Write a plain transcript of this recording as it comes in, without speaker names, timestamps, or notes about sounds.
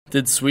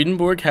Did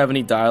Swedenborg have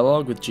any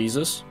dialogue with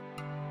Jesus?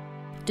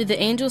 Did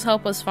the angels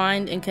help us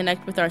find and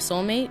connect with our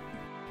soulmate?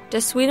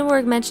 Does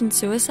Swedenborg mention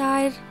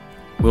suicide?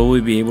 Will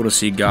we be able to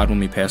see God when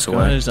we pass away?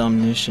 God is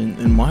omniscient,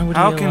 and why would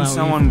How can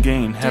someone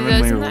gain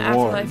heavenly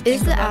reward?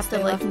 Is the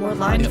afterlife more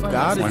like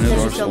God When is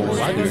our soul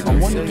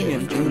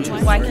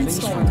Why can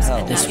storms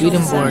end? Does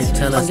Swedenborg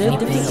tell us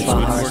anything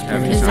about our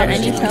spirits? Is there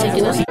any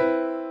particular...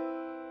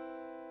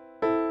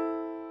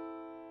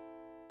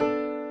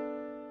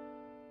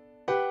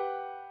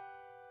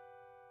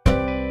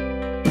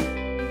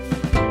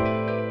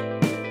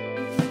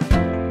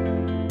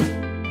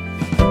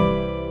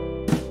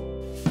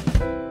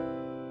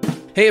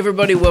 Hey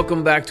everybody,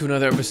 welcome back to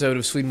another episode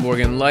of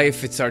Swedenborg in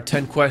Life. It's our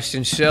 10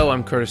 question show.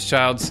 I'm Curtis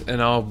Childs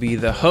and I'll be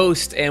the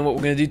host. And what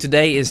we're going to do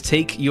today is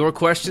take your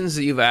questions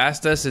that you've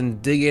asked us and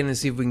dig in and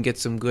see if we can get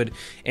some good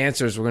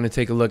answers. We're going to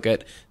take a look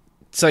at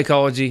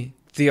psychology,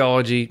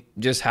 theology,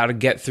 just how to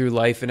get through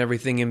life and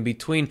everything in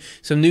between.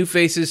 Some new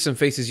faces, some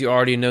faces you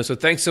already know. So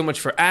thanks so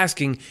much for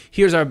asking.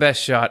 Here's our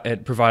best shot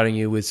at providing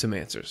you with some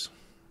answers.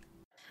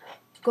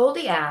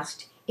 Goldie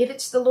asked, if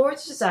it's the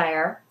Lord's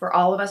desire for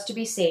all of us to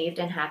be saved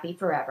and happy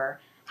forever,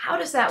 how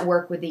does that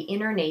work with the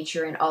inner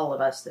nature in all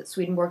of us that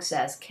Swedenborg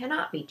says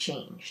cannot be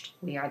changed?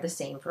 We are the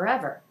same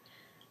forever.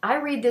 I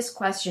read this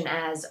question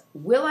as,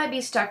 will I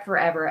be stuck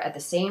forever at the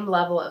same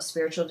level of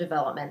spiritual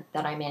development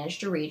that I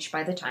managed to reach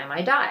by the time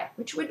I die?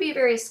 Which would be a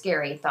very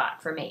scary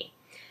thought for me.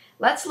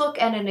 Let's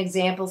look at an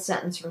example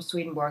sentence from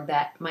Swedenborg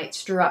that might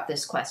stir up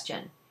this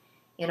question.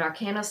 In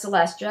Arcana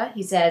Celestia,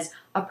 he says,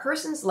 a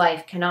person's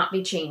life cannot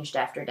be changed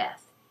after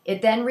death.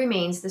 It then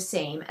remains the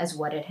same as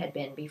what it had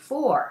been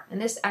before.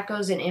 And this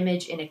echoes an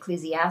image in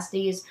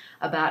Ecclesiastes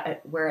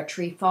about where a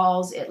tree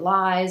falls, it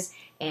lies,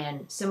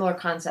 and similar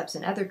concepts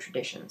in other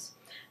traditions.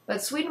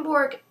 But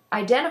Swedenborg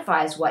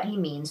identifies what he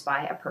means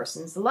by a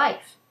person's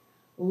life.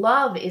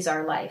 Love is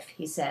our life,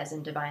 he says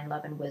in Divine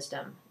Love and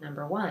Wisdom,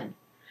 number 1.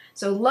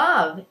 So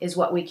love is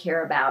what we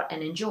care about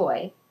and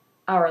enjoy.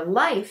 Our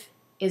life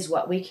is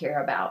what we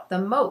care about the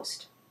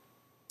most.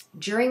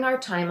 During our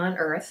time on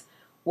earth,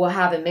 we'll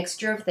have a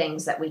mixture of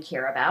things that we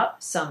care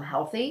about, some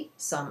healthy,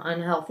 some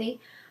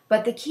unhealthy.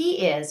 But the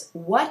key is,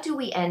 what do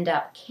we end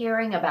up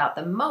caring about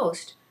the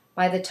most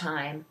by the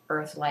time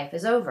earth life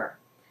is over?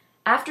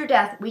 After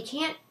death, we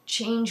can't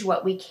change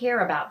what we care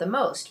about the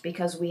most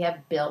because we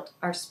have built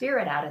our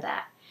spirit out of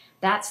that.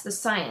 That's the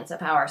science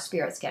of how our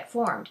spirits get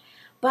formed.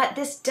 But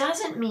this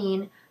doesn't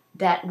mean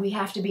that we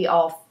have to be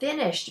all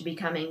finished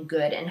becoming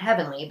good and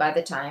heavenly by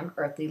the time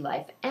earthly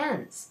life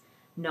ends.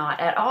 Not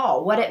at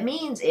all. What it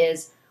means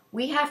is,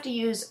 we have to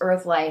use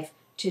earth life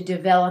to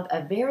develop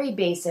a very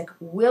basic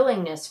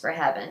willingness for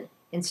heaven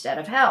instead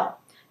of hell.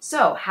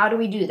 So, how do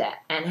we do that?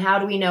 And how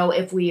do we know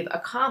if we've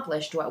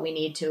accomplished what we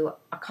need to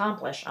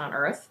accomplish on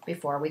earth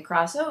before we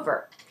cross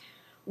over?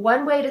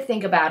 One way to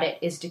think about it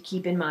is to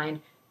keep in mind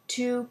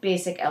 2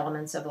 basic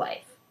elements of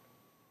life: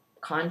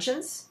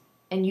 conscience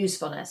and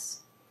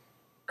usefulness.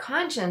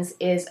 Conscience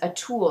is a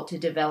tool to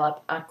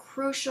develop a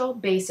crucial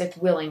basic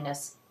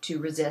willingness to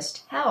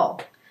resist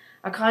hell.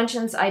 A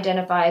conscience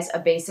identifies a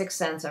basic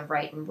sense of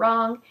right and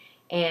wrong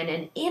and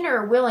an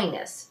inner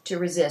willingness to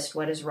resist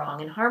what is wrong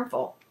and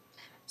harmful.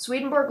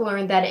 Swedenborg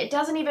learned that it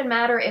doesn't even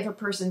matter if a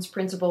person's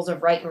principles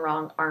of right and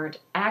wrong aren't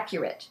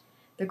accurate.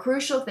 The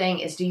crucial thing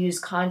is to use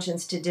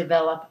conscience to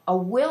develop a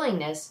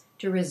willingness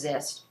to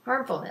resist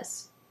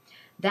harmfulness.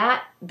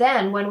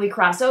 Then, when we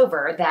cross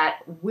over,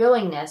 that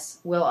willingness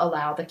will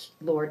allow the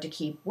Lord to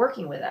keep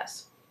working with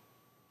us.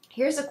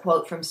 Here's a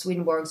quote from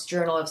Swedenborg's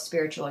Journal of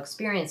Spiritual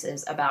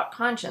Experiences about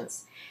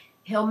conscience.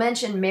 He'll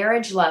mention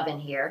marriage love in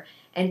here,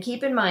 and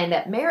keep in mind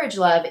that marriage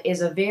love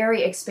is a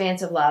very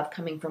expansive love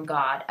coming from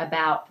God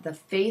about the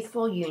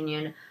faithful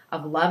union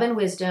of love and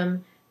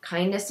wisdom,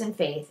 kindness and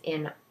faith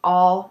in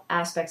all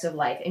aspects of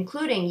life,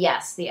 including,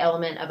 yes, the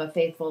element of a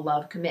faithful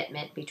love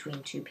commitment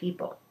between 2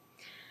 people.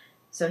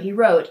 So he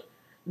wrote,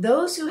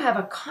 those who have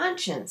a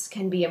conscience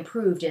can be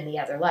improved in the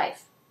other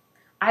life.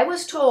 I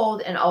was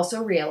told and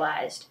also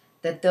realized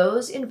that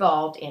those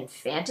involved in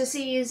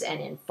fantasies and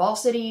in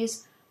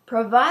falsities,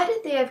 provided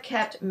they have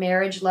kept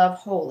marriage love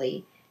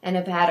holy and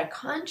have had a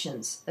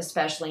conscience,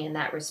 especially in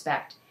that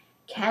respect,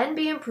 can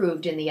be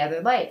improved in the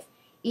other life,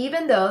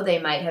 even though they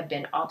might have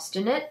been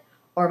obstinate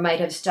or might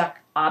have stuck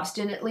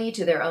obstinately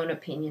to their own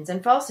opinions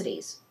and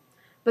falsities.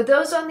 But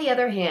those, on the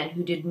other hand,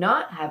 who did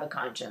not have a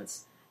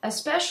conscience,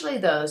 especially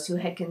those who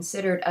had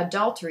considered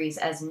adulteries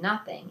as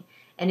nothing,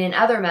 and in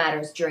other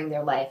matters during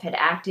their life had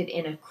acted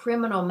in a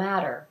criminal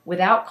matter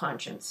without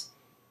conscience,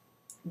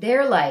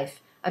 their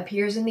life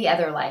appears in the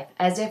other life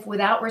as if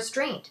without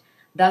restraint,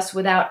 thus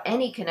without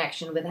any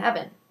connection with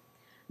heaven.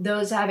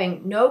 Those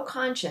having no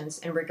conscience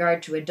in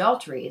regard to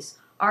adulteries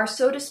are,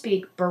 so to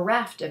speak,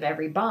 bereft of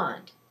every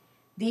bond.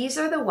 These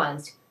are the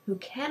ones who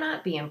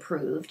cannot be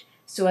improved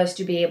so as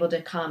to be able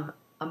to come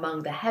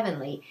among the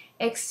heavenly,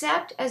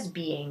 except as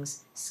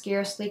beings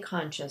scarcely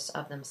conscious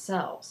of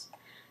themselves.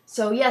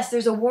 So yes,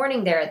 there's a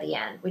warning there at the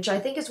end, which I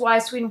think is why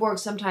Swedenborg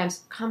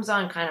sometimes comes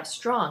on kind of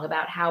strong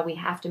about how we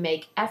have to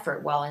make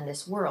effort while in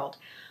this world.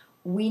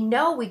 We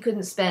know we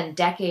couldn't spend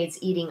decades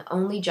eating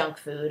only junk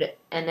food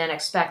and then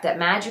expect that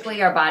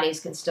magically our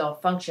bodies can still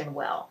function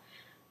well.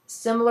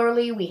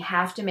 Similarly, we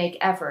have to make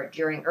effort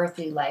during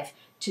earthly life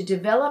to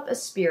develop a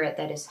spirit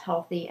that is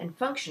healthy and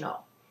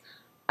functional.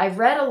 I've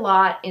read a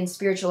lot in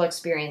spiritual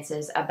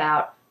experiences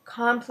about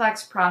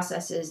complex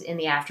processes in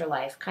the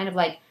afterlife, kind of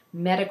like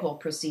medical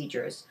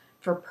procedures,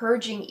 for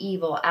purging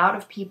evil out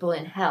of people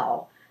in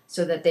hell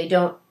so that they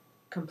don't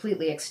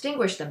completely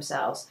extinguish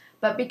themselves.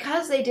 But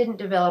because they didn't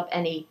develop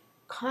any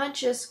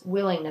conscious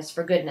willingness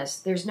for goodness,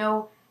 there's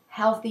no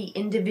healthy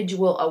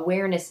individual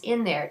awareness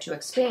in there to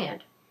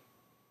expand.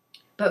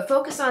 But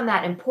focus on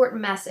that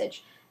important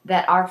message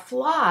that our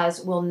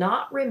flaws will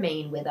not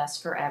remain with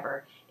us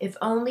forever if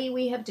only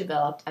we have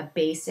developed a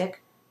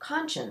basic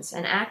conscience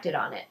and acted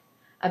on it.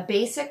 A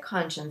basic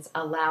conscience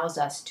allows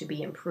us to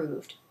be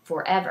improved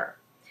forever.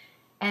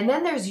 And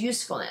then there's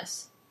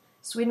usefulness.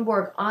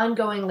 Swedenborg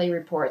ongoingly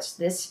reports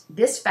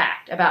this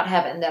fact about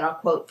heaven that I'll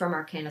quote from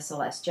Arcana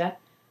Celestia.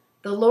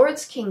 The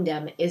Lord's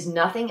kingdom is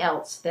nothing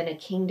else than a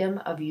kingdom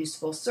of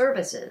useful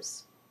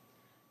services.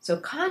 So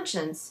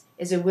conscience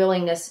is a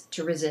willingness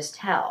to resist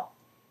hell.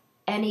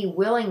 Any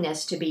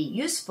willingness to be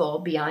useful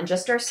beyond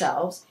just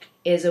ourselves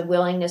is a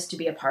willingness to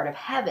be a part of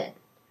heaven.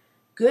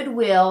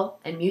 Goodwill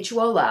and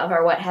mutual love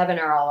are what heaven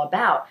are all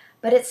about,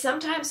 but it's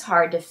sometimes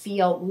hard to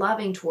feel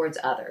loving towards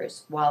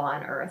others while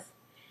on earth.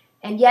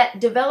 And yet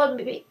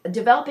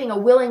developing a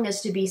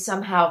willingness to be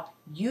somehow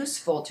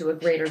useful to a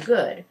greater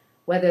good,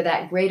 whether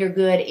that greater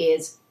good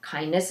is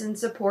kindness and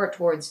support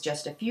towards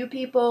just a few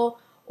people,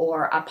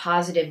 or a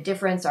positive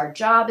difference our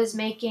job is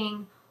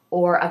making,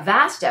 or a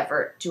vast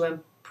effort to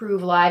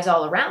improve lives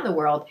all around the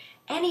world,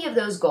 any of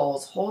those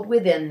goals hold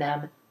within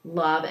them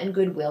love and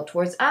goodwill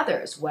towards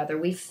others, whether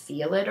we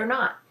feel it or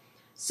not.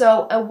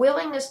 So a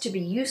willingness to be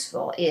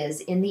useful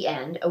is, in the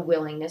end, a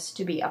willingness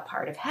to be a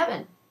part of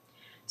heaven.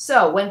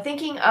 So when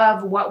thinking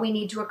of what we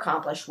need to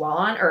accomplish while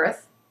on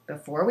earth,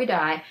 before we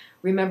die,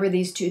 remember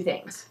these two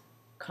things: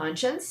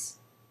 conscience,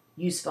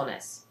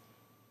 usefulness.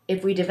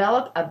 If we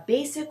develop a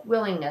basic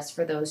willingness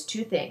for those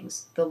two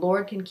things, the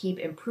Lord can keep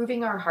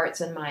improving our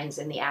hearts and minds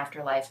in the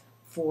afterlife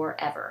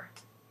forever.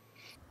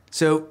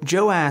 So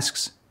Joe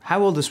asks,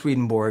 how old is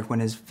Swedenborg when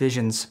his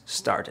visions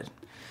started?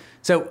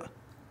 So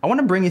I want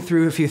to bring you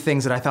through a few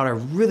things that I thought are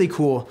really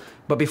cool,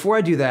 but before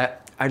I do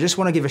that, I just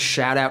want to give a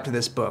shout out to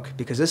this book,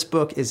 because this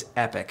book is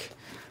epic.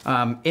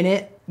 In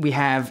it, we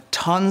have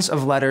tons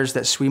of letters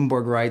that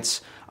Swedenborg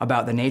writes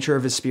about the nature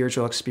of his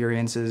spiritual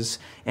experiences,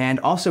 and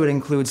also it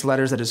includes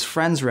letters that his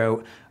friends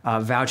wrote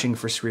vouching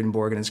for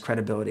Swedenborg and his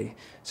credibility.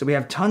 So we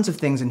have tons of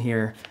things in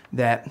here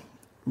that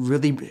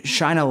really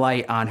shine a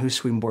light on who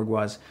Swedenborg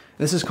was.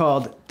 This is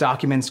called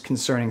Documents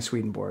Concerning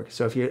Swedenborg.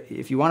 So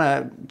if you want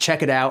to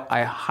check it out,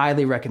 I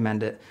highly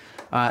recommend it.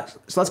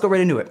 So let's go right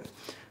into it.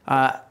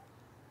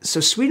 So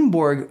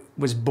Swedenborg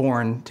was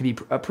born to be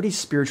a pretty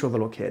spiritual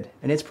little kid,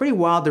 and it's pretty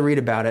wild to read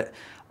about it.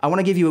 I want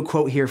to give you a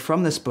quote here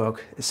from this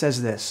book. It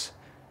says this: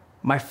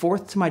 "My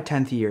 4th to my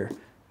 10th year,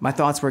 my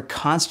thoughts were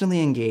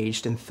constantly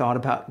engaged in thought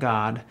about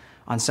God,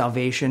 on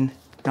salvation,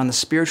 and on the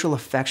spiritual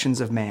affections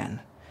of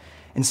man.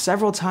 And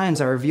several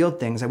times I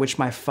revealed things at which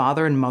my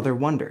father and mother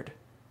wondered,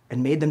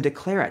 and made them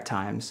declare at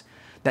times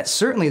that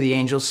certainly the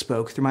angels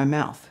spoke through my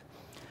mouth."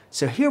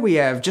 So here we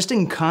have, just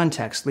in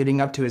context leading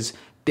up to his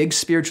big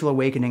spiritual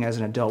awakening as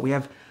an adult, we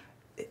have,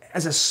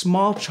 as a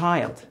small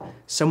child,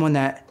 someone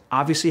that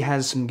obviously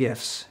has some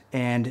gifts,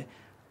 and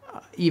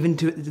even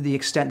to the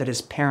extent that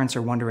his parents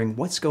are wondering,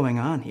 what's going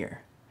on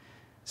here?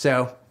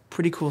 So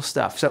pretty cool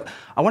stuff. So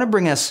I want to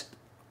bring us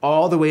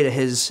all the way to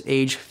his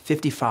age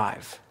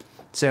 55.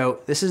 So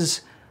this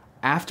is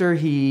after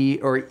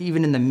or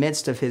even in the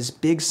midst of his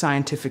big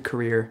scientific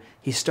career,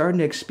 he's starting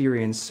to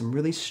experience some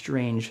really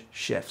strange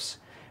shifts.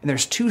 And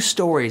there's two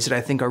stories that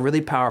I think are really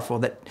powerful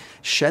that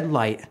shed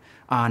light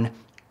on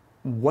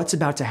what's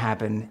about to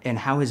happen and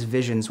how his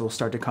visions will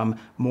start to come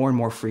more and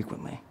more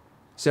frequently.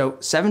 So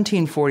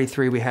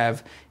 1743, we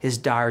have his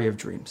Diary of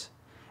Dreams.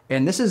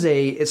 And this is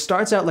it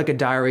starts out like a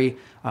diary,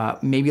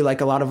 maybe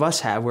like a lot of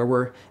us have,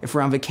 where if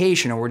we're on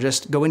vacation or we're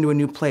just going to a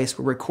new place,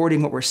 we're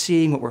recording what we're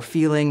seeing, what we're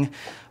feeling.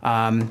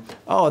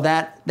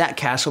 That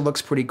castle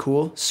looks pretty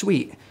cool,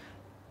 sweet.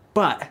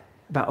 But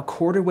about a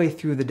quarter way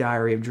through the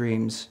Diary of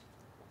Dreams,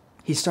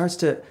 he starts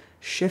to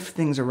shift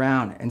things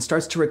around and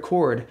starts to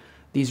record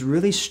these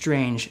really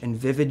strange and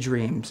vivid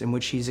dreams in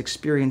which he's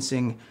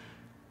experiencing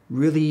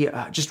really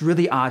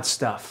odd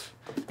stuff.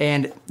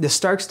 And it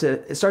starts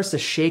to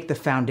shake the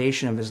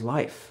foundation of his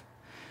life.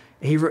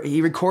 He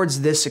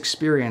records this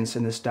experience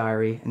in this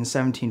diary in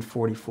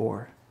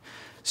 1744.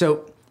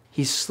 So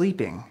he's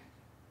sleeping,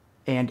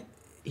 and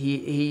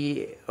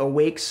he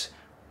awakes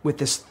with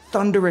this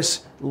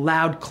thunderous,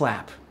 loud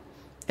clap,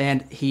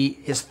 and he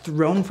is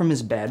thrown from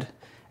his bed,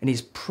 and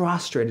he's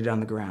prostrated on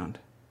the ground.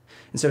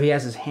 And so he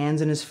has his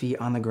hands and his feet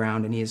on the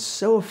ground, and he is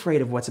so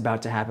afraid of what's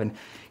about to happen.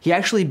 He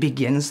actually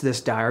begins this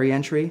diary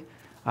entry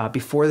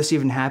before this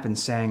even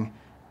happens, saying,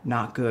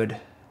 "Not good,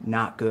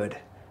 not good,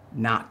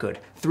 not good,"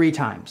 3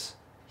 times.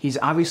 He's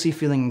obviously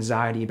feeling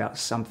anxiety about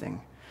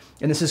something.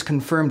 And this is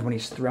confirmed when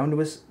he's thrown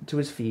to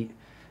his feet,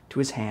 to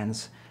his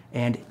hands,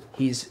 and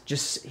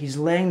he's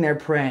laying there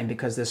praying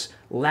because this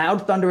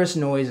loud, thunderous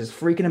noise is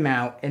freaking him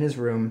out in his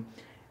room.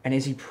 And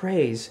as he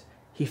prays,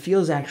 he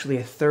feels actually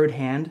a third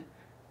hand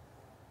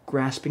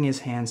grasping his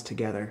hands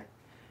together.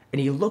 And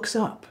he looks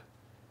up.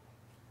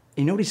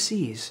 You know what he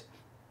sees?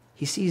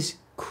 He sees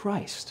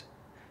Christ.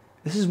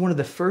 This is one of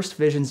the first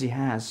visions he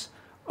has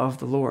of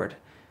the Lord.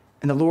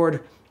 And the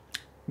Lord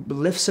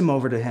lifts him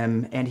over to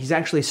him, and he's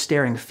actually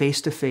staring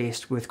face to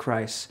face with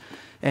Christ.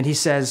 And he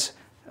says,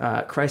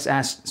 Christ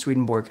asks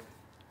Swedenborg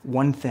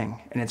one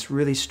thing, and it's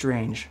really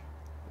strange.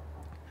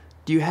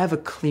 Do you have a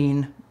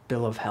clean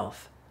bill of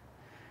health?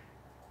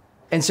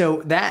 And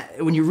so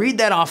that, when you read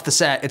that off the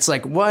set, it's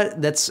like,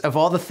 what? That's, of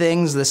all the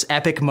things, this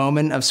epic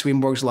moment of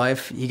Swedenborg's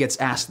life, he gets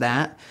asked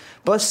that.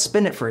 But let's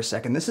spin it for a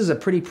second. This is a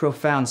pretty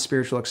profound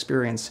spiritual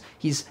experience.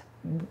 He's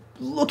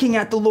looking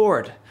at the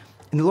Lord,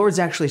 and the Lord's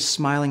actually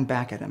smiling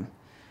back at him.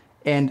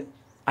 And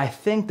I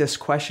think this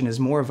question is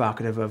more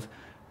evocative of,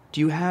 do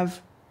you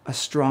have a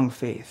strong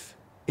faith?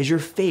 Is your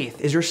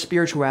faith, is your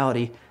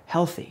spirituality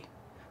healthy?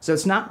 So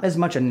it's not as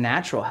much a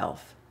natural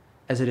health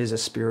as it is a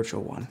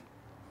spiritual one.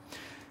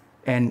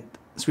 And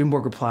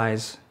Swedenborg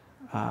replies,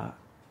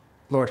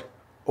 Lord,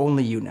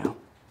 only you know.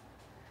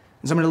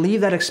 And so I'm going to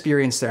leave that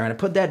experience there, and I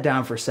put that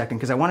down for a second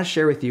because I want to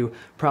share with you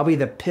probably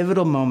the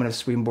pivotal moment of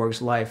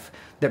Swedenborg's life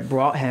that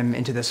brought him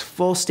into this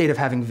full state of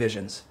having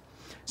visions.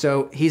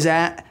 So he's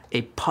at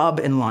a pub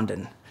in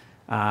London,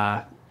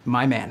 my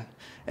man,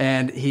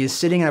 and he is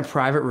sitting in a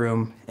private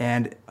room,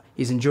 and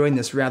he's enjoying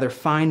this rather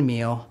fine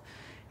meal,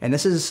 and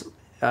this is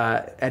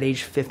at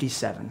age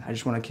 57. I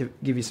just want to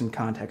give you some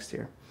context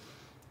here.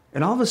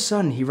 And all of a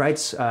sudden, he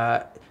writes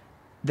that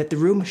the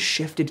room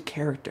shifted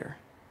character,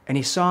 and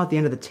he saw at the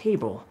end of the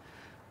table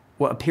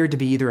what appeared to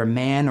be either a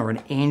man or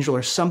an angel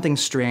or something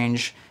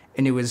strange,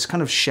 and it was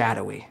kind of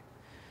shadowy.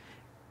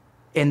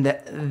 And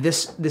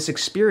this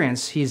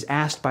experience, he's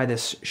asked by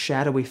this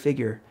shadowy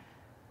figure,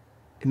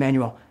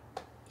 Emmanuel,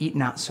 eat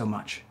not so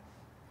much.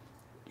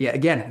 Yeah,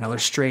 again, another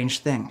strange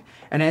thing.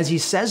 And as he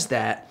says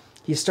that,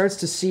 he starts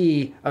to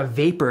see a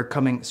vapor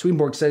coming.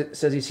 Swedenborg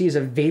says he sees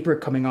a vapor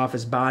coming off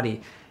his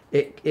body.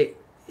 It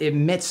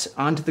emits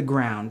onto the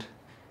ground,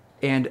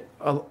 and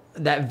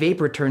that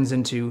vapor turns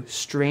into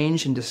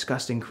strange and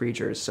disgusting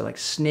creatures. So like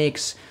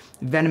snakes,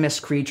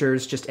 venomous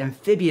creatures, just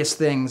amphibious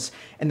things,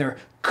 and they're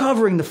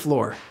covering the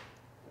floor.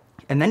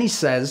 And then he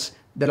says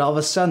that all of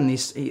a sudden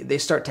they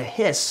start to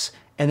hiss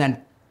and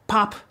then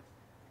pop,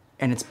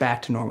 and it's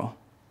back to normal.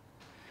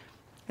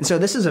 And so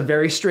this is a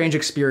very strange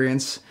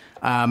experience.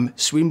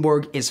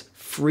 Swedenborg is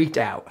freaked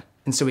out.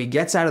 And so he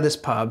gets out of this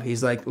pub.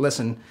 He's like,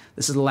 listen,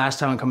 this is the last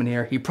time I'm coming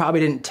here. He probably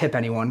didn't tip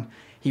anyone.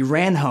 He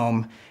ran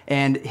home,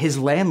 and his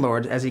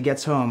landlord, as he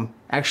gets home,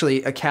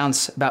 actually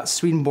accounts about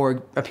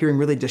Swedenborg appearing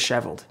really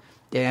disheveled.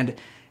 And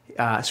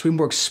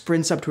Swedenborg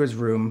sprints up to his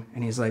room,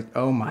 and he's like,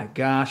 oh my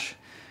gosh.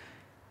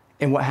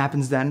 And what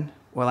happens then?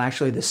 Well,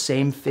 actually, the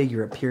same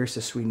figure appears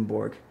to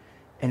Swedenborg.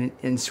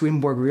 And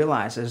Swedenborg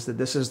realizes that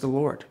this is the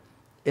Lord.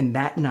 And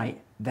that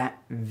night, that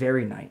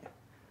very night,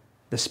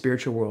 the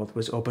spiritual world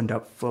was opened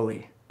up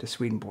fully to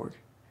Swedenborg.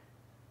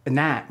 And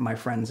that, my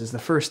friends, is the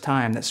first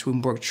time that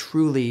Swedenborg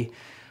truly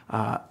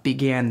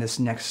began this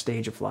next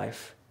stage of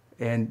life.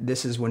 And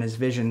this is when his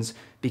visions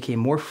became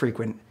more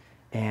frequent,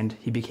 and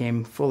he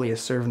became fully a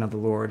servant of the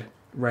Lord,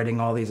 writing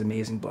all these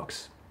amazing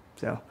books.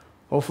 So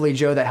hopefully,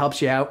 Joe, that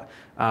helps you out.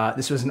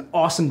 This was an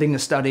awesome thing to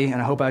study,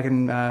 and I hope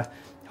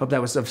hope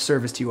that was of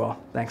service to you all.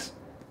 Thanks.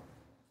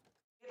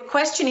 We have a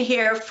question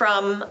here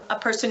from a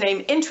person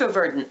named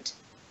Introvertent.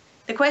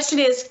 The question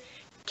is,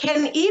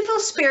 can evil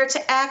spirits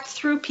act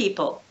through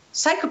people,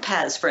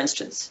 psychopaths, for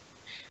instance,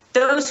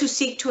 those who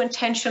seek to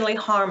intentionally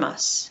harm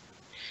us?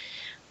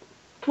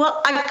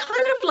 Well, I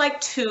kind of like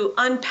to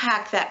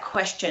unpack that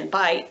question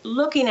by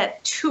looking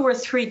at 2 or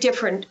 3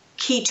 different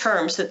key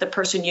terms that the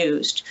person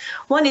used.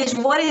 One is,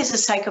 what is a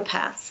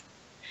psychopath?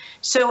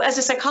 So as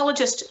a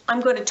psychologist,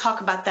 I'm going to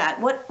talk about that.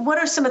 What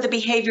are some of the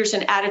behaviors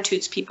and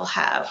attitudes people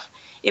have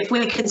if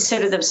we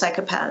consider them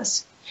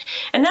psychopaths?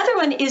 Another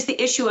one is the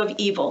issue of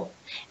evil,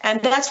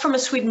 and that's from a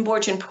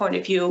Swedenborgian point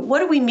of view. What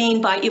do we mean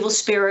by evil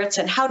spirits,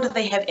 and how do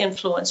they have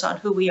influence on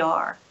who we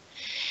are?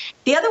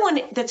 The other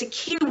one that's a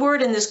key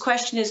word in this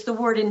question is the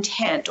word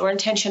intent or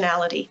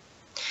intentionality.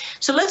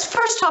 So let's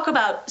first talk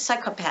about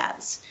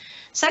psychopaths.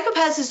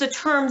 Psychopaths is a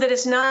term that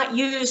is not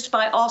used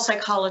by all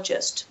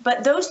psychologists,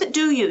 but those that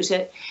do use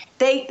it,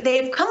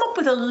 they've come up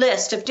with a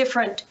list of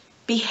different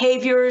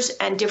behaviors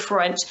and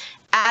different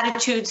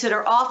attitudes that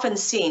are often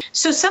seen.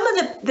 So some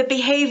of the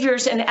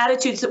behaviors and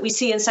attitudes that we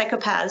see in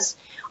psychopaths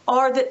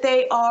are that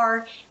they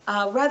are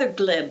rather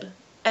glib.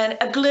 And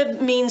a glib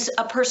means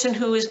a person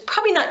who is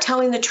probably not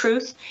telling the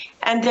truth,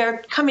 and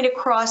they're coming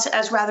across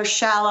as rather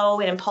shallow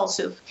and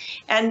impulsive,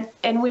 and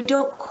we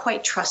don't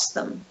quite trust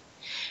them.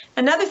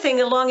 Another thing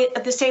along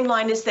the same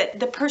line is that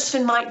the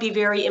person might be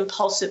very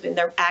impulsive in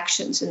their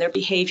actions and their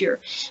behavior.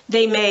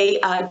 They may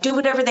do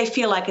whatever they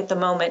feel like at the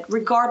moment,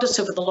 regardless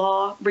of the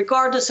law,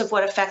 regardless of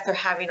what effect they're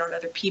having on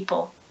other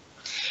people.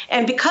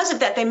 And because of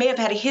that, they may have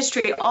had a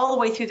history all the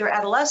way through their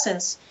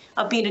adolescence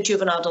of being a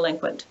juvenile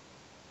delinquent.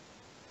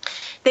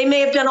 They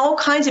may have done all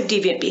kinds of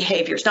deviant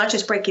behaviors, not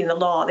just breaking the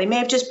law. They may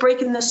have just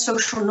broken the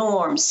social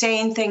norms,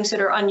 saying things that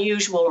are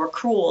unusual or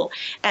cruel,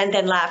 and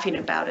then laughing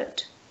about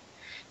it.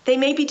 They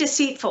may be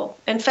deceitful.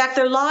 In fact,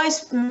 their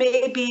lies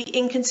may be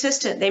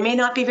inconsistent. They may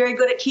not be very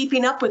good at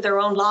keeping up with their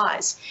own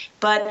lies.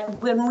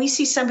 But when we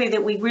see somebody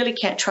that we really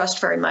can't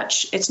trust very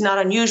much, it's not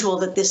unusual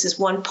that this is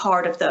one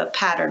part of the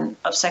pattern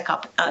of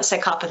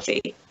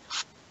psychopathy.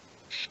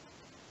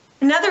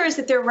 Another is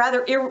that they're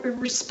rather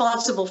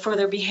irresponsible for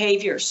their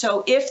behavior.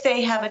 So if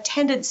they have a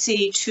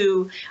tendency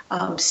to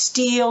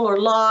steal or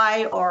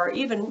lie or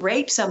even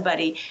rape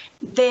somebody,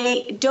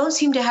 they don't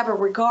seem to have a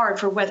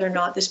regard for whether or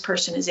not this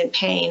person is in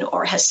pain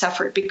or has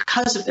suffered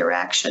because of their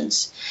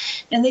actions.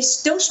 And they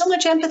don't show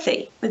much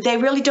empathy. They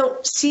really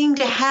don't seem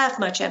to have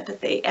much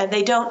empathy, and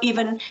they don't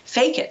even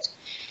fake it.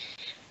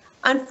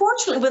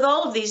 Unfortunately, with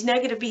all of these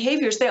negative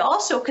behaviors, they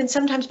also can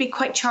sometimes be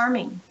quite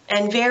charming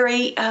and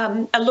very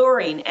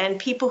alluring, and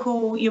people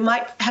who you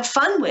might have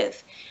fun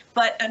with.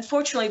 But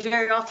unfortunately,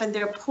 very often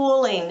they're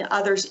pulling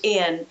others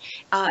in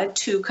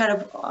to kind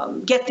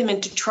of get them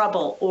into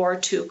trouble or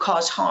to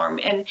cause harm.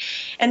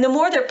 And the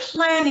more they're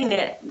planning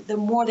it, the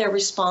more they're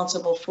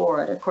responsible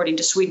for it, according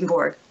to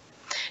Swedenborg.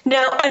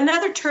 Now,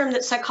 another term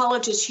that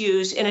psychologists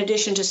use in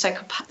addition to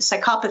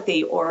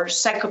psychopathy or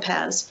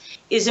psychopaths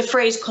is a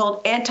phrase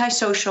called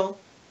antisocial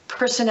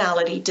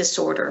personality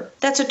disorder.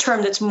 That's a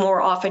term that's more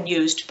often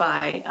used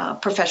by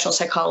professional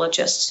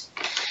psychologists.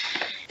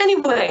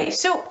 Anyway,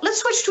 so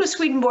let's switch to a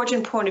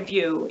Swedenborgian point of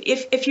view.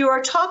 If you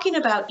are talking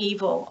about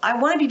evil, I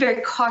want to be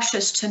very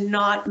cautious to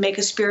not make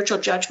a spiritual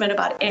judgment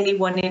about any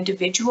one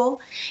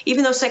individual.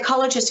 Even though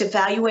psychologists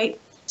evaluate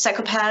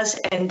psychopaths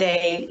and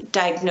they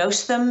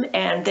diagnose them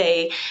and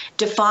they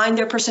define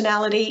their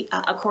personality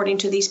according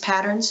to these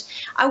patterns,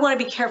 I want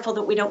to be careful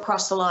that we don't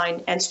cross the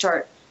line and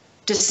start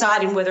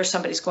deciding whether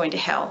somebody's going to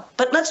hell.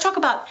 But let's talk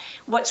about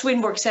what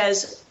Swedenborg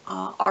says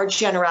are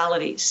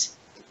generalities.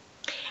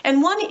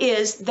 And one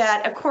is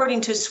that,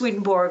 according to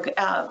Swedenborg,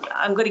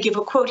 I'm going to give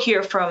a quote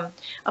here from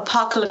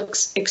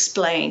Apocalypse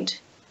Explained.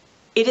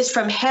 It is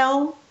from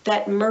hell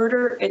that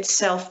murder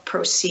itself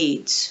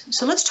proceeds.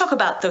 So let's talk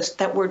about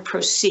that word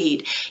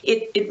proceed.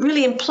 It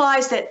really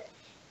implies that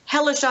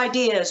hellish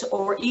ideas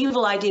or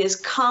evil ideas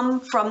come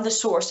from the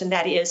source, and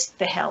that is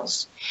the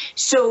hells.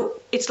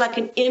 So it's like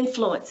an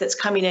influence that's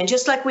coming in.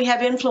 Just like we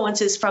have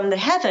influences from the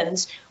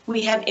heavens,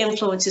 we have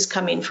influences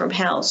coming from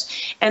hells.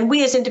 And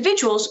we as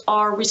individuals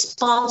are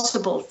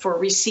responsible for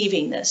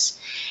receiving this.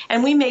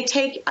 And we may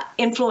take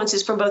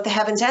influences from both the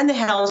heavens and the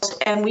hells,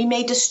 and we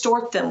may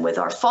distort them with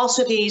our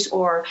falsities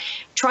or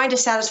trying to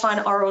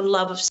satisfy our own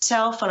love of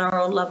self and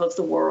our own love of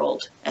the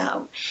world.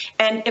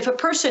 And if a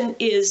person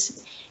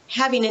is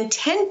having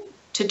intent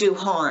to do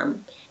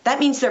harm, that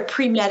means they're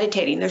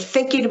premeditating, they're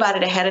thinking about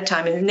it ahead of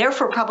time, and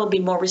therefore probably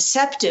more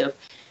receptive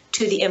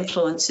to the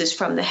influences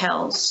from the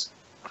hells.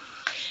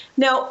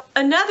 Now,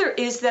 another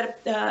is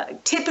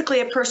that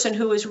typically a person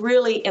who is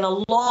really in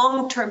a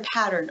long-term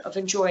pattern of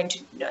enjoying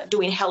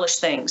doing hellish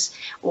things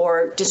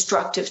or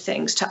destructive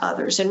things to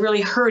others and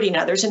really hurting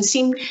others and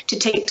seem to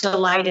take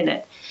delight in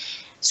it.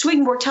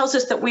 Swedenborg tells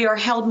us that we are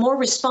held more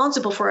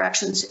responsible for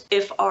actions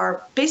if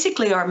our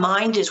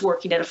mind is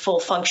working at a full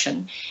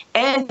function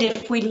and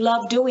if we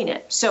love doing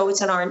it. So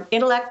it's in our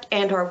intellect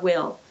and our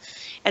will.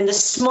 And the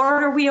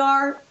smarter we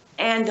are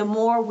and the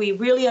more we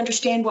really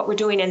understand what we're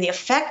doing and the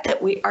effect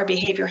that our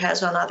behavior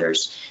has on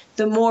others,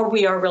 the more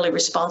we are really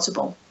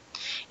responsible.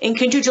 In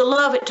Conjugal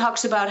Love, it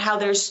talks about how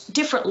there's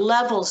different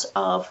levels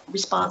of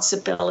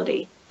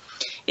responsibility.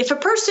 If a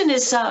person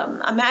is,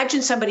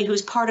 imagine somebody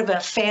who's part of a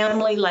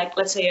family, like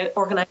let's say an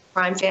organized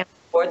crime family,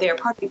 or they're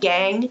part of a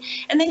gang,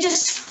 and they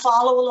just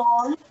follow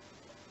along,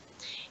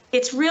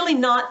 it's really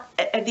not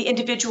the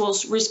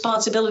individual's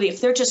responsibility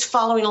if they're just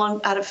following along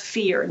out of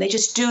fear and they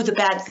just do the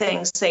bad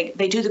things, they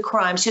do the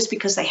crimes just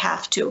because they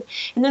have to,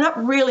 and they're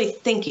not really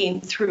thinking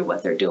through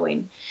what they're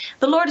doing.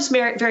 The Lord is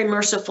very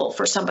merciful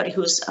for somebody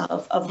who's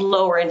of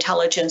lower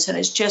intelligence and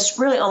is just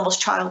really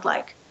almost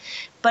childlike.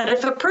 But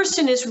if a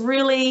person is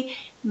really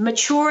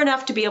mature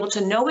enough to be able to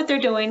know what they're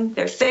doing,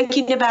 they're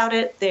thinking about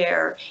it,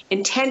 they're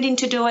intending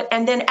to do it,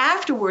 and then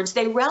afterwards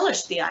they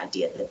relish the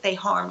idea that they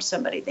harmed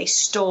somebody, they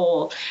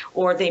stole,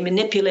 or they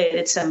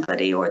manipulated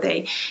somebody, or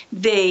they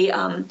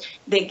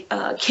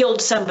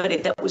killed somebody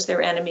that was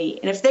their enemy.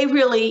 And if they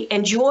really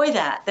enjoy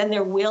that, then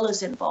their will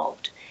is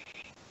involved.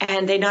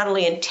 And they not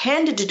only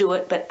intended to do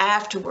it, but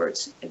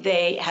afterwards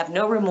they have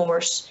no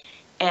remorse,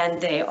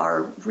 and they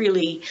are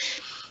really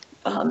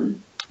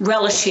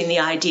relishing the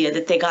idea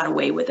that they got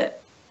away with it.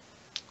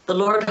 The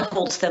Lord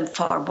holds them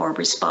far more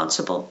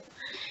responsible.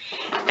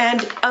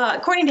 And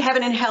according to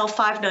Heaven and Hell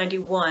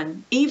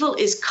 591, evil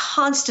is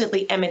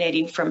constantly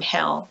emanating from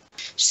hell.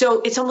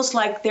 So it's almost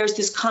like there's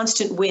this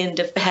constant wind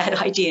of bad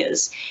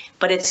ideas,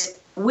 but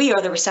we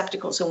are the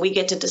receptacles, and we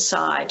get to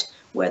decide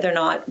whether or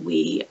not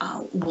we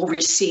will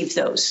receive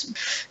those.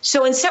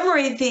 So in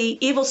summary, the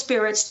evil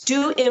spirits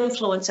do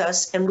influence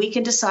us, and we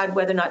can decide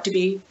whether or not to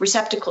be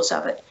receptacles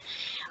of it.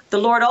 The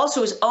Lord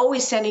also is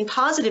always sending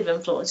positive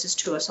influences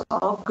to us,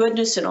 all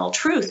goodness and all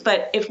truth.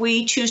 But if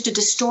we choose to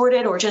distort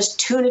it or just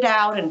tune it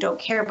out and don't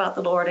care about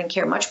the Lord and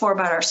care much more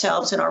about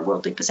ourselves and our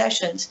worldly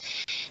possessions,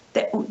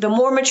 the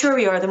more mature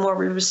we are, the more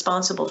we're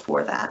responsible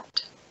for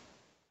that.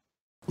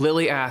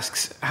 Lily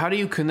asks, how do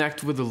you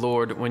connect with the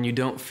Lord when you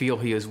don't feel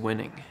he is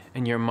winning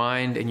and your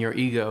mind and your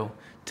ego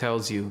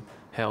tells you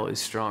hell is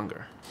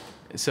stronger?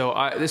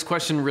 So this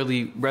question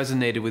really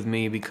resonated with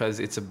me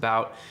because it's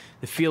about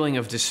the feeling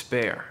of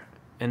despair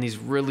and these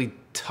really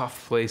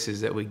tough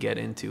places that we get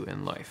into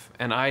in life.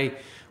 And I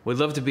would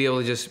love to be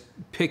able to just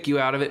pick you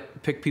out of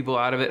it, pick people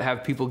out of it,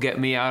 have people get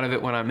me out of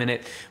it when I'm in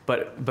it,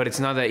 but it's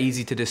not that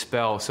easy to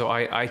dispel. So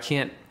I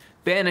can't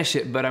banish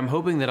it, but I'm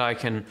hoping that I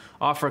can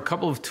offer a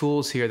couple of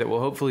tools here that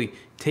will hopefully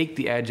take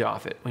the edge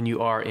off it when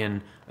you are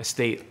in a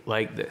state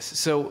like this.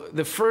 So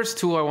the first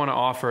tool I want to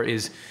offer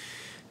is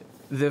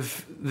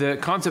the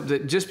concept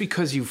that just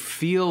because you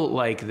feel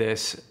like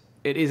this,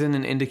 it isn't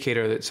an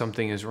indicator that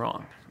something is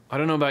wrong. I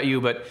don't know about you,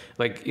 but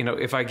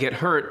if I get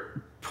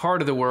hurt,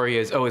 part of the worry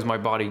is, is my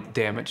body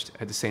damaged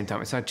at the same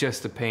time? It's not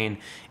just the pain,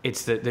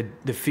 it's the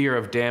fear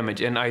of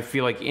damage. And I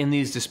feel like in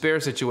these despair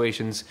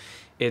situations,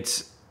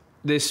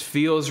 this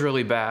feels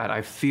really bad.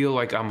 I feel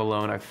like I'm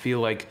alone. I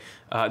feel like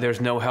there's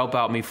no help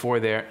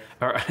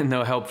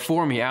no help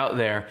for me out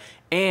there.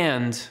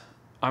 And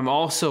I'm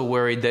also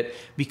worried that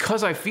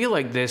because I feel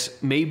like this,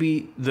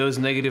 maybe those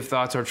negative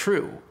thoughts are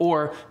true,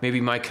 or maybe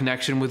my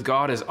connection with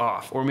God is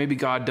off, or maybe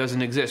God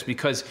doesn't exist.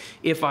 Because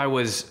if I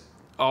was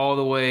all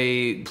the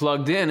way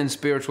plugged in and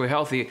spiritually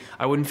healthy,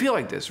 I wouldn't feel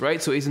like this,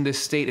 right? So isn't this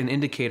state an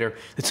indicator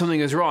that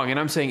something is wrong? And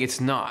I'm saying it's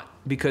not,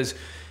 because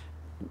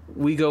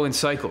we go in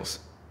cycles.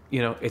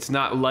 It's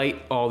not light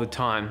all the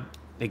time.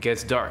 It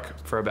gets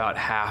dark for about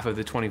half of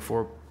the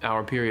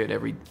 24-hour period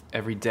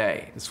every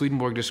day.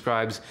 Swedenborg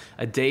describes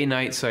a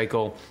day-night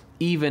cycle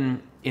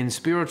even in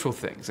spiritual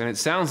things. And it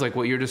sounds like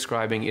what you're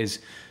describing is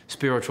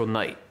spiritual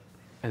night.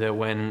 And that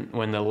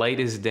when the light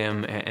is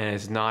dim and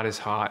it's not as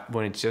hot,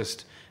 when it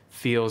just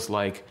feels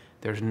like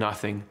there's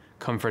nothing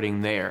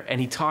comforting there. And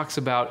he talks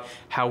about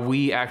how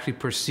we actually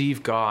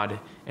perceive God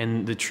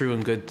and the true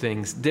and good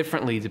things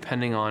differently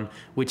depending on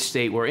which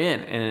state we're in.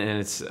 And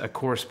it's a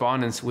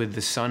correspondence with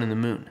the sun and the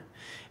moon.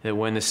 That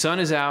when the sun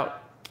is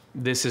out,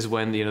 this is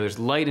when there's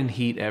light and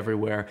heat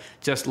everywhere.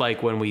 Just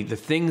like when the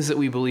things that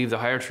we believe, the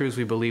higher truths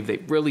we believe, they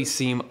really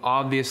seem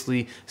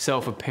obviously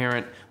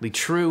self-apparently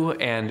true,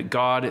 and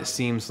God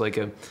seems like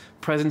a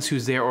presence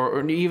who's there,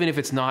 or even if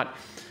it's not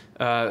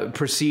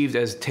perceived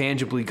as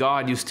tangibly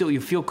God, you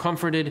feel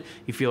comforted,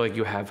 you feel like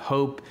you have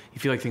hope, you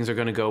feel like things are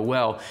going to go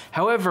well.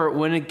 However,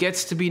 when it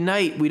gets to be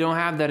night, we don't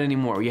have that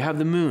anymore. You have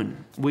the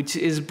moon, which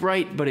is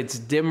bright, but it's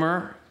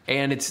dimmer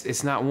and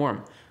it's not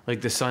warm like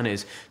the sun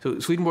is. So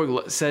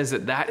Swedenborg says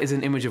that is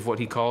an image of what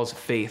he calls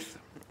faith,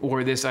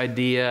 or this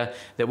idea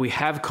that we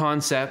have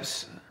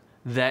concepts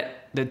that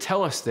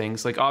tell us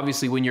things. Like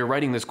obviously when you're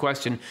writing this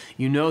question,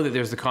 you know that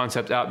there's the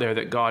concept out there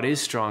that God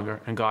is stronger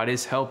and God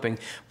is helping,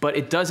 but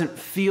it doesn't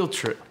feel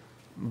true.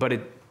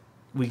 But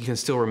we can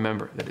still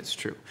remember that it's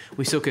true.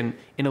 We still can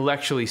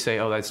intellectually say,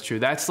 oh, that's true.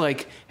 That's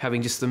like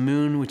having just the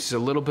moon, which is a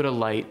little bit of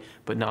light,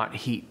 but not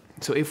heat.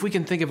 So if we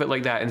can think of it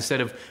like that,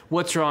 instead of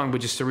what's wrong, but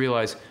just to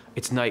realize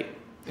it's night.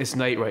 It's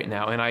night right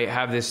now. And I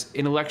have this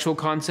intellectual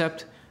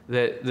concept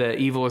that the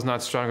evil is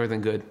not stronger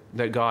than good,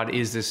 that God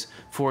is this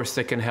force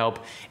that can help.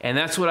 And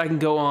that's what I can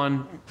go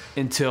on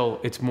until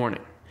it's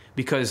morning.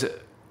 Because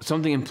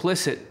something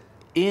implicit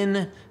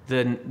in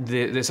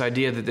this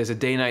idea that there's a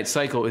day-night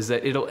cycle is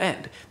that it'll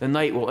end. The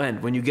night will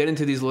end. When you get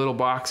into these little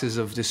boxes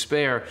of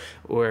despair,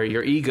 or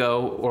your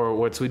ego, or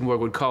what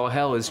Swedenborg would call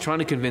hell, is trying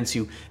to convince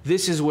you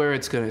this is where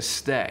it's going to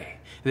stay.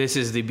 This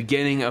is the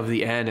beginning of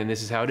the end, and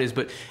this is how it is.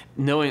 But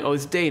knowing,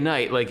 it's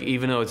day-night, like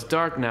even though it's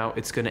dark now,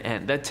 it's going to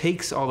end. That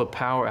takes all the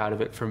power out of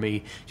it for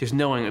me, just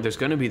knowing that there's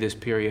going to be this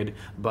period,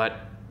 but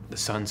the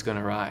sun's going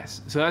to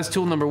rise. So that's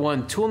tool number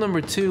one. Tool number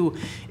two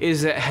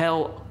is that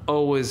hell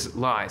always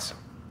lies.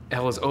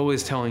 Hell is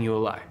always telling you a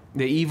lie.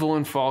 The evil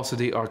and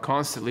falsity are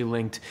constantly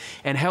linked.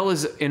 And hell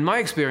is, in my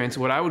experience,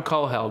 what I would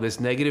call hell, this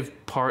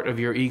negative part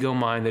of your ego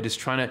mind that is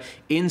trying to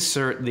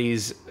insert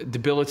these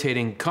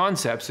debilitating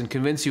concepts and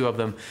convince you of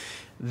them.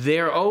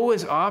 They're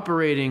always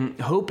operating,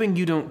 hoping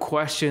you don't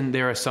question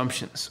their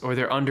assumptions or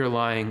their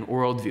underlying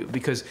worldview,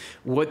 because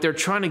what they're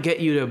trying to get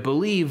you to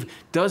believe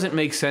doesn't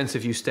make sense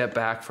if you step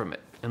back from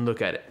it and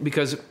look at it.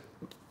 Because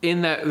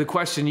in the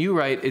question you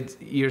write,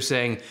 you're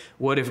saying,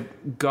 what if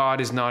God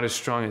is not as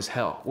strong as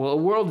hell? Well,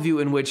 a worldview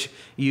in which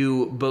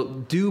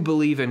you do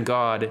believe in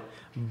God,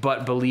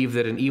 but believe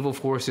that an evil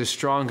force is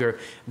stronger,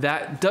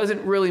 that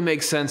doesn't really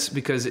make sense,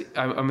 because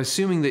I'm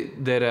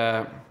assuming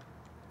that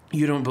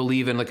you don't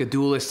believe in like a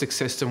dualistic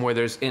system where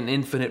there's an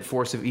infinite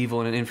force of evil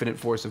and an infinite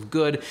force of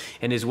good,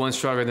 and is one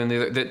stronger than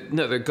the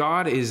other. That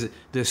God is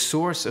the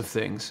source of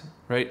things,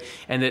 right?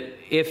 And that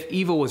if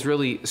evil was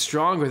really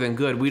stronger than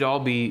good, we'd all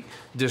be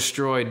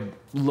destroyed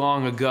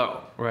long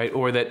ago, right?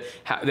 Or that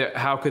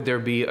how could there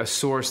be a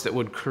source that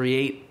would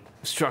create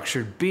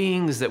structured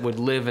beings that would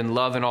live and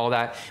love and all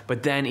that,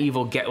 but then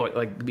evil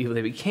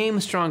they became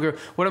stronger?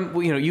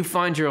 You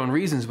find your own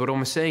reasons, but what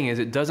I'm saying is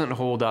it doesn't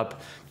hold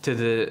up to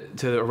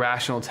the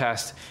rational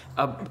test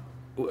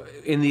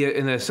in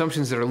the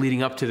assumptions that are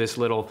leading up to this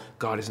little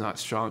God is not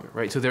stronger,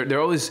 right? So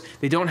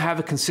they don't have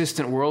a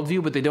consistent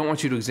worldview, but they don't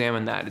want you to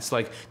examine that. It's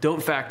like,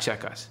 don't fact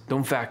check us.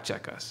 Don't fact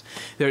check us.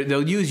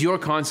 They'll use your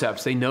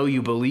concepts. They know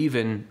you believe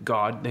in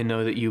God. They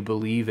know that you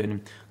believe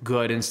in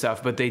good and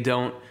stuff, but they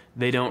don't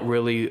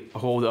really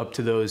hold up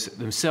to those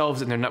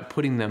themselves, and they're not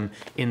putting them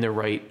in the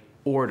right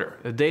order.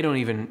 They don't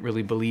even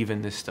really believe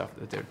in this stuff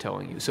that they're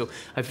telling you. So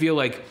I feel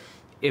like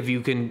if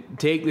you can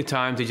take the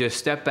time to just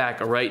step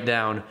back and write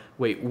down,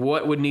 wait,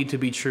 what would need to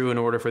be true in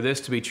order for this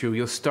to be true,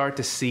 you'll start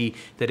to see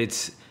that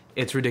it's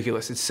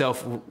ridiculous. It's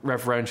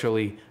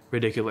self-referentially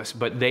ridiculous.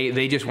 But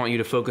they just want you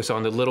to focus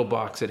on the little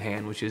box at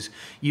hand, which is,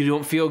 you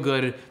don't feel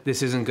good,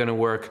 this isn't going to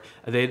work.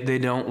 They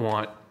don't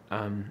want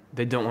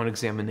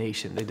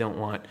examination. They don't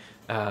want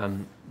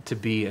to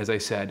be, as I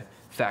said,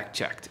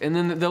 fact-checked. And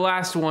then the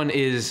last one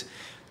is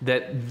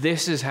that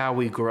this is how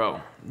we grow.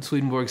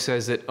 Swedenborg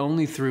says that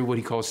only through what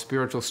he calls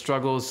spiritual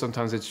struggles,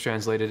 sometimes it's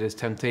translated as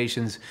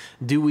temptations,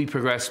 do we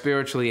progress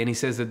spiritually. And he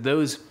says that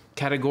those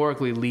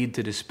categorically lead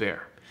to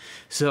despair.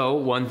 So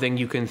one thing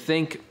you can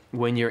think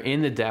when you're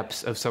in the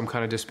depths of some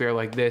kind of despair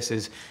like this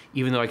is,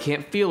 even though I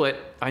can't feel it,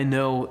 I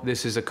know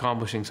this is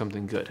accomplishing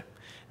something good.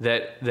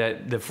 That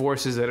the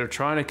forces that are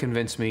trying to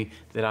convince me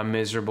that I'm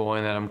miserable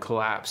and that I'm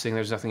collapsing,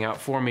 there's nothing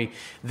out for me,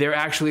 they're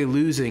actually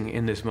losing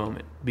in this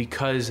moment,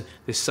 because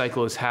this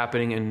cycle is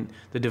happening and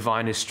the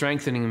divine is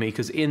strengthening me.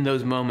 Because in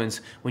those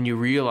moments when you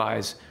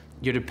realize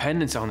your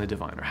dependence on the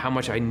divine, or how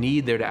much I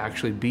need there to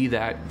actually be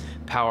that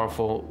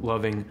powerful,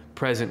 loving,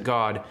 present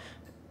God,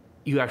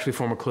 you actually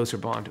form a closer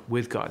bond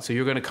with God. So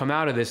you're going to come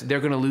out of this, they're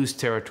going to lose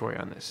territory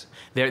on this.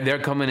 They're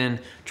coming in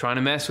trying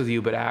to mess with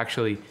you, but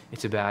actually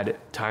it's a bad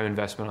time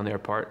investment on their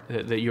part,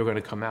 that you're going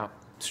to come out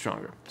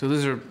stronger. So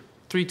those are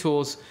 3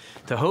 tools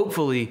to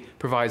hopefully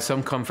provide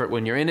some comfort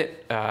when you're in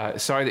it.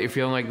 Sorry that you're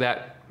feeling like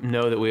that.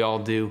 Know that we all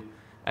do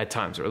at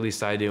times, or at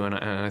least I do, and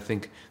I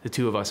think the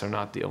 2 of us are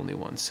not the only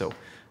ones. So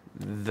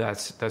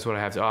that's what I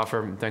have to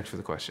offer. Thanks for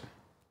the question.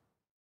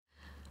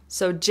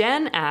 So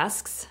Jen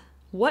asks,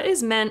 what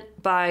is meant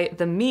by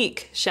the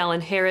meek shall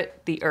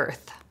inherit the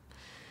earth?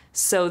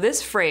 So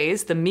this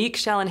phrase, the meek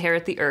shall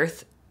inherit the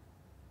earth,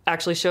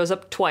 actually shows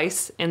up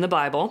twice in the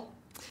Bible.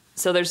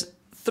 So there's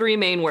 3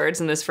 main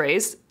words in this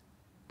phrase: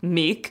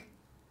 meek,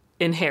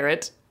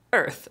 inherit,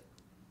 earth.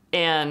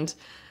 And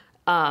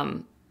so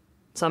I'm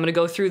going to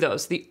go through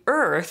those. The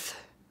earth,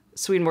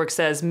 Swedenborg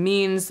says,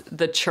 means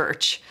the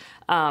church.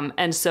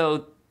 And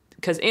so,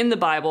 because in the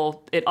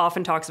Bible, it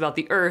often talks about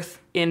the earth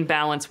in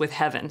balance with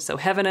heaven. So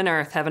heaven and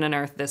earth,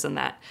 this and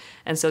that.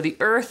 And so the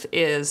earth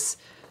is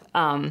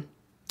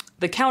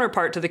the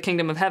counterpart to the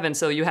kingdom of heaven.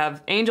 So you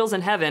have angels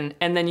in heaven,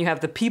 and then you have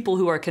the people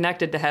who are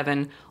connected to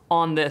heaven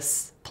on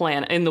this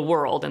planet, in the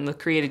world, in the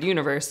created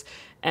universe.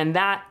 And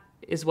that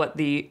is what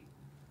the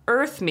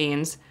earth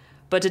means.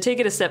 But to take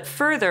it a step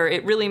further,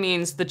 it really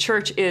means the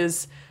church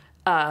is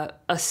a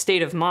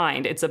state of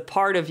mind. It's a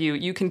part of you.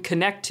 You can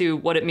connect to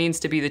what it means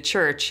to be the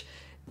church.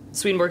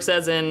 Swedenborg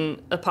says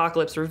in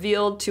Apocalypse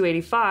Revealed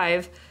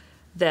 285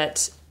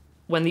 that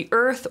when the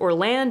earth or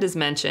land is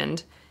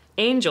mentioned,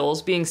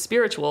 angels, being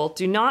spiritual,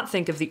 do not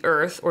think of the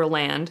earth or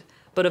land,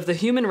 but of the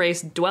human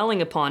race dwelling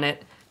upon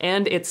it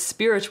and its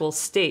spiritual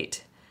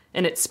state.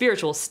 And its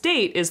spiritual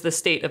state is the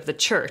state of the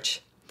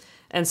church.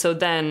 And so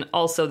then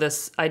also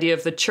this idea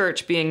of the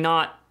church being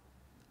not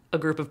a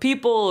group of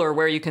people or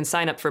where you can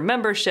sign up for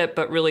membership,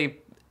 but really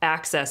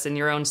access in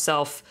your own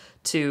self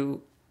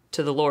to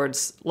the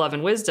Lord's love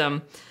and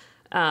wisdom.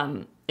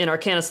 In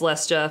Arcana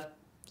Celestia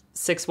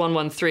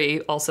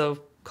 6113,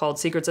 also called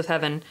Secrets of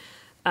Heaven,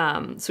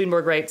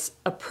 Swedenborg writes,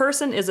 a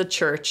person is a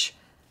church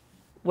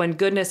when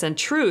goodness and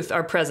truth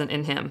are present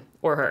in him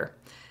or her.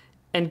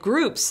 And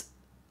groups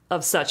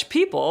of such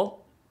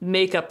people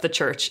make up the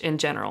church in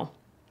general.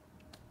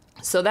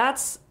 So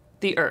that's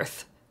the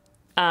earth.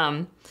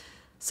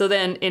 So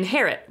then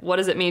inherit. What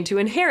does it mean to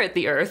inherit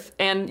the earth?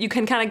 And you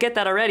can kind of get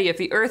that already. If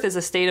the earth is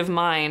a state of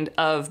mind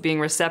of being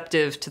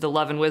receptive to the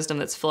love and wisdom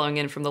that's flowing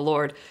in from the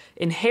Lord,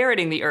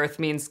 inheriting the earth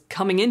means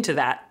coming into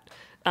that,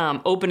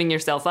 opening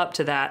yourself up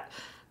to that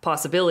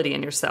possibility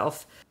in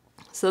yourself.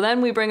 So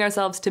then we bring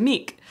ourselves to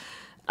meek,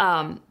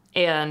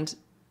 and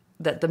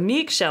that the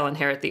meek shall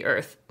inherit the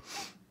earth.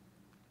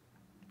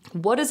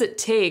 What does it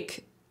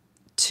take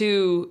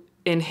to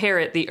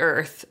inherit the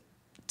earth,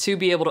 to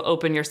be able to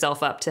open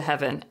yourself up to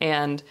heaven?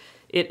 And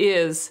it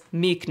is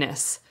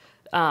meekness.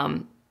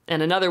 And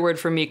another word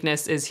for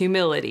meekness is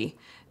humility.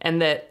 And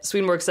that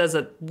Swedenborg says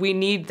that we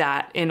need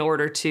that in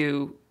order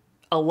to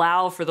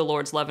allow for the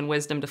Lord's love and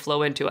wisdom to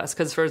flow into us.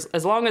 Because for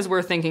as long as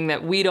we're thinking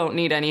that we don't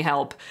need any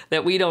help,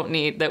 that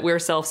we're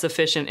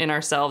self-sufficient in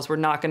ourselves, we're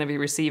not going to be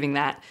receiving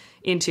that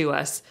into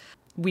us.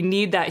 We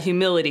need that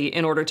humility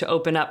in order to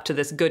open up to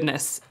this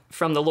goodness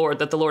from the Lord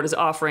that the Lord is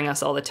offering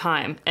us all the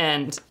time.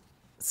 And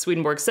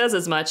Swedenborg says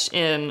as much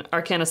in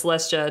Arcana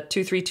Celestia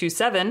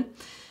 2327.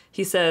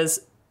 He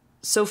says,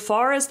 "So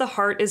far as the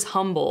heart is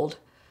humbled,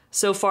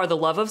 so far the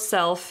love of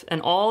self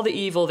and all the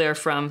evil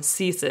therefrom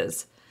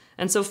ceases.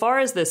 And so far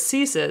as this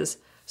ceases,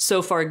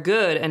 so far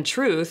good and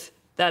truth,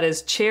 that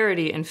is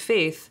charity and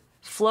faith,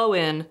 flow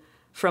in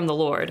from the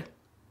Lord."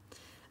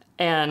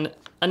 And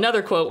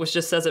another quote, which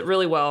just says it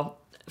really well,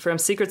 from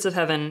Secrets of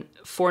Heaven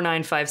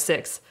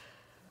 4956.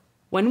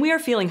 "When we are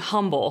feeling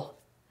humble,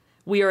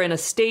 we are in a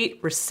state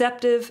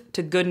receptive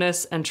to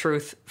goodness and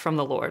truth from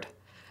the Lord."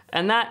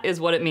 And that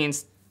is what it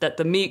means that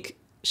the meek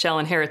shall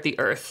inherit the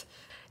earth.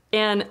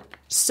 And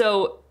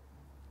so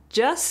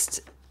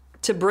just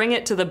to bring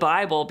it to the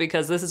Bible,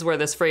 because this is where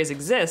this phrase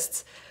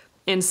exists,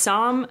 in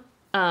Psalm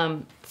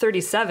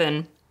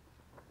 37,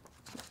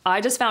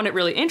 I just found it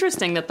really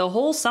interesting that the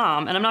whole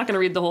psalm, and I'm not going to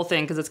read the whole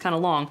thing because it's kind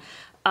of long,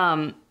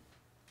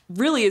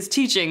 really is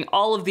teaching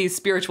all of these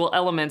spiritual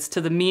elements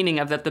to the meaning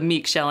of that the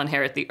meek shall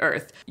inherit the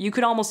earth. You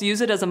could almost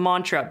use it as a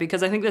mantra,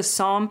 because I think this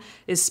psalm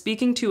is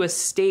speaking to a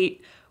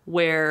state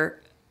where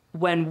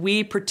when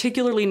we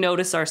particularly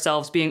notice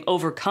ourselves being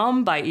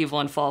overcome by evil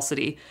and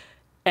falsity,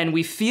 and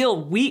we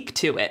feel weak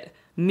to it,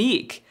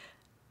 meek,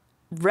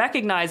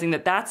 recognizing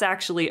that that's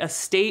actually a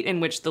state in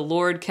which the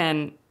Lord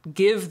can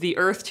give the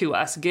earth to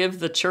us, give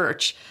the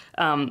church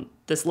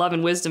this love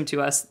and wisdom to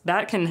us,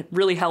 that can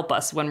really help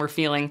us when we're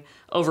feeling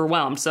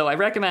overwhelmed. So I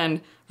recommend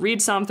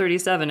read Psalm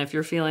 37 if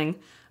you're feeling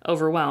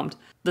overwhelmed.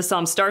 The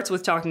psalm starts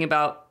with talking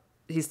about,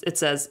 it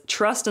says,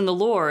 "Trust in the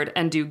Lord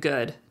and do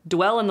good,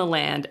 dwell in the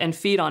land and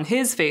feed on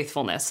his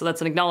faithfulness." So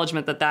that's an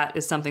acknowledgement that that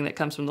is something that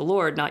comes from the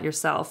Lord, not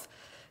yourself.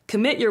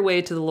 "Commit your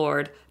way to the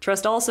Lord,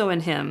 trust also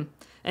in him,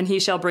 and he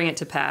shall bring it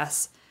to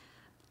pass.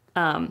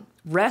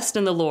 Rest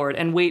in the Lord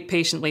and wait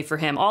patiently for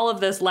him." All of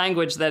this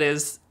language that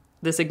is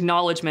this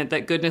acknowledgement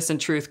that goodness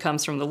and truth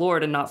comes from the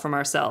Lord and not from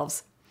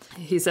ourselves.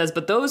 He says,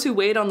 "But those who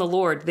wait on the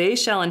Lord, they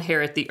shall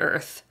inherit the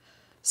earth."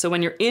 So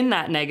when you're in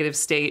that negative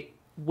state,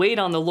 wait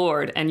on the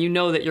Lord, and you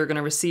know that you're going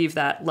to receive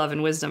that love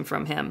and wisdom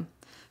from him.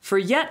 "For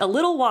yet a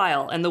little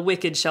while, and the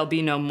wicked shall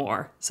be no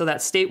more." So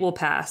that state will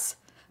pass.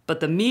 "But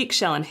the meek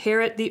shall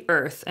inherit the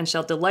earth and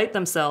shall delight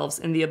themselves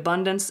in the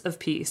abundance of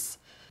peace."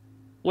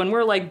 When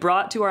we're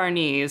brought to our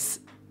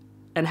knees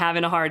and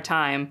having a hard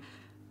time,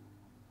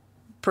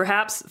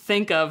 perhaps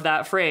think of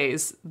that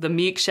phrase, "the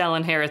meek shall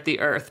inherit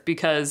the earth,"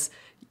 because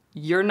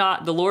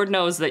the Lord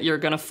knows that you're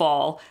going to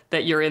fall,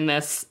 that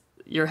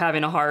you're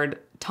having a hard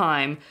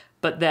time,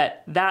 but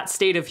that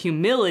state of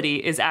humility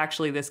is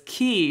actually this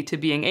key to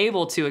being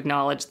able to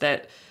acknowledge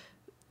that,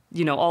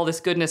 all this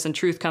goodness and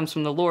truth comes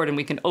from the Lord, and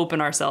we can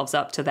open ourselves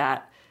up to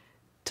that,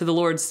 to the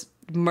Lord's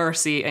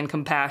mercy and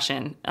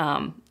compassion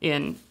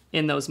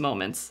in those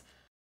moments.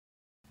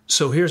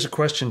 So here's a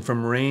question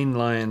from Rain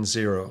Lion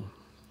Zero.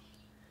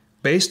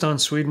 Based on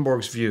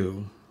Swedenborg's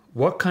view,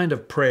 what kind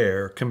of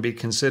prayer can be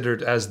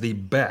considered as the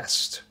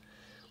best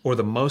or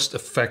the most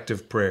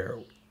effective prayer?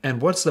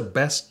 And what's the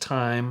best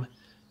time,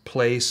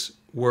 place,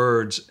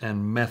 words,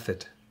 and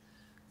method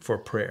for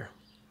prayer?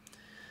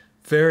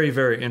 Very,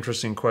 very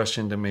interesting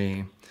question to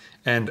me.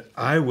 And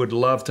I would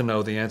love to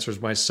know the answers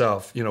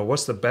myself.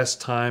 What's the best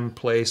time,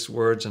 place,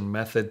 words, and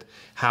method?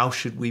 How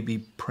should we be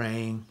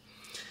praying?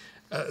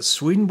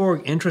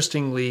 Swedenborg,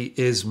 interestingly,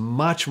 is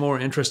much more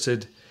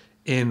interested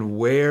in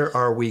where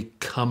are we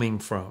coming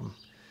from?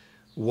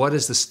 What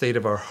is the state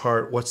of our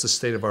heart? What's the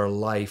state of our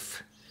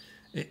life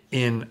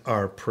in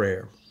our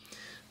prayer?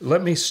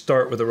 Let me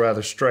start with a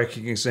rather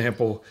striking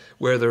example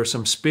where there are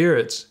some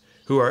spirits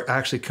who are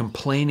actually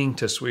complaining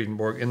to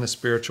Swedenborg in the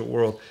spiritual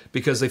world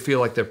because they feel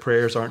like their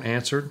prayers aren't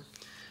answered.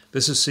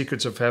 This is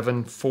Secrets of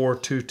Heaven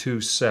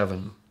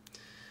 4227.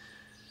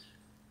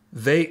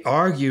 "They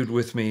argued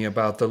with me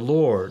about the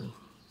Lord."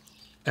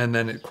 And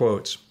then it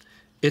quotes,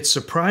 "It's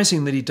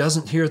surprising that he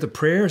doesn't hear the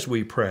prayers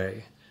we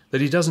pray,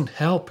 that he doesn't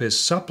help his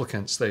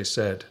supplicants," they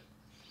said.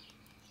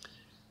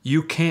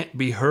 "You can't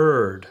be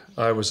heard,"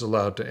 I was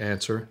allowed to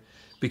answer,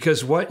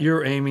 "because what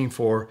you're aiming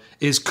for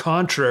is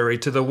contrary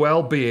to the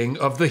well-being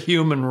of the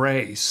human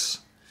race.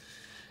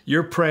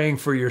 You're praying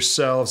for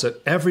yourselves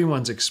at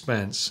everyone's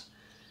expense.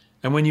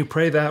 And when you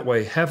pray that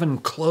way, heaven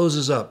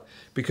closes up,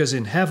 because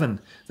in heaven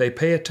they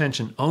pay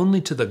attention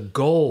only to the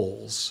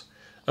goals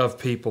of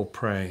people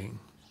praying."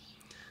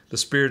 The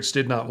spirits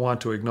did not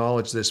want to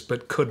acknowledge this,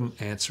 but couldn't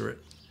answer it.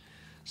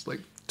 It's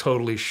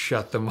totally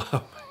shut them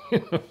up.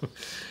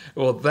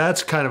 Well,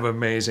 that's kind of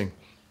amazing.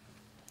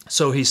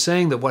 So he's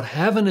saying that what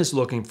heaven is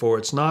looking for,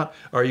 it's not,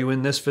 are you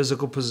in this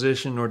physical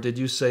position, or did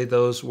you say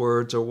those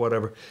words, or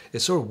whatever.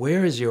 It's sort of,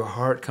 where is your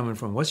heart coming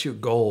from? What's your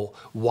goal?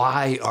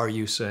 Why are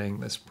you saying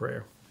this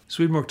prayer?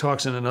 Swedenborg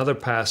talks in another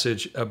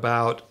passage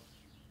about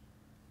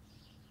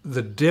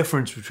the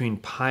difference between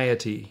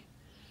piety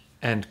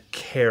and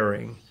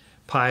caring.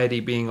 piety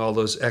being all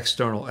those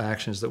external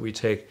actions that we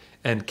take,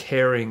 and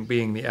caring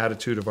being the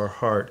attitude of our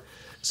heart.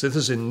 So this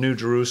is in New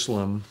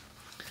Jerusalem,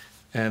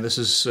 and this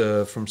is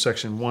from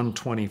section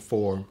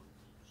 124.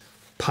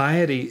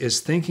 Piety is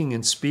thinking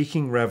and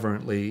speaking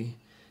reverently,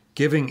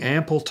 giving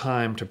ample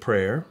time to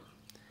prayer,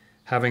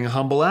 having a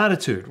humble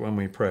attitude when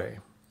we pray,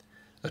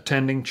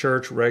 attending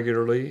church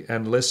regularly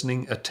and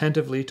listening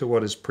attentively to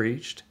what is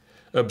preached,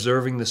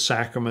 observing the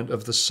sacrament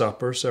of the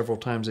supper several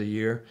times a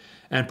year,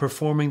 and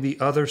performing the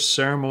other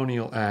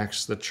ceremonial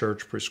acts the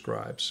church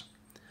prescribes.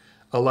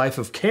 A life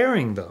of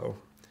caring, though,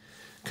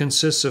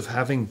 consists of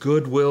having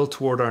goodwill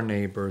toward our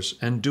neighbors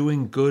and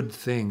doing good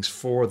things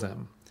for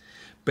them,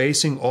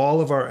 basing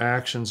all of our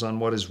actions on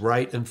what is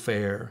right and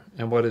fair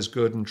and what is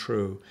good and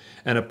true,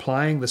 and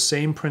applying the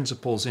same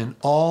principles in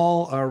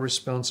all our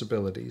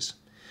responsibilities.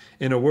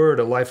 In a word,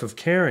 a life of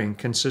caring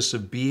consists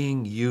of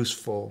being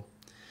useful.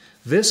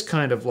 This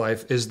kind of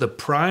life is the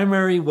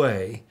primary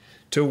way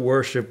to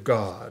worship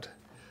God.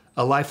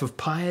 A life of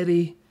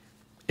piety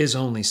is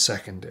only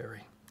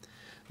secondary.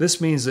 This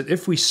means that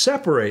if we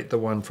separate the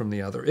one from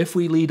the other, if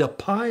we lead a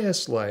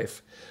pious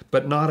life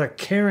but not a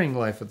caring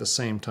life at the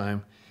same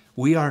time,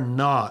 we are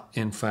not,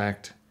 in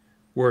fact,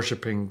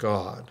 worshiping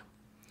God.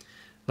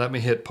 Let me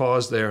hit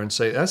pause there and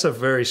say that's a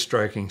very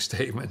striking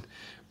statement.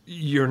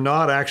 You're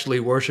not actually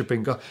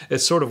worshiping God.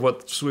 It's sort of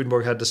what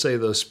Swedenborg had to say to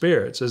those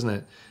spirits, isn't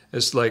it?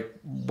 It's like,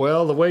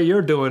 well, the way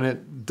you're doing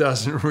it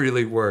doesn't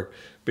really work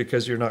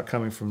because you're not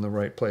coming from the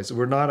right place.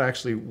 We're not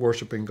actually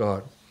worshiping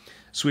God.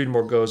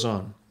 Swedenborg goes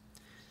on.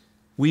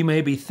 We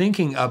may be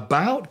thinking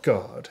about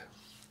God,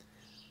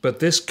 but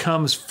this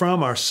comes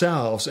from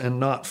ourselves and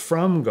not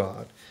from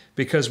God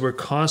because we're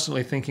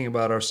constantly thinking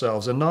about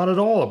ourselves and not at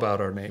all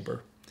about our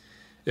neighbor.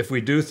 If we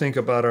do think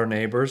about our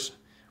neighbors,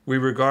 we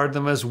regard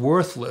them as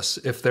worthless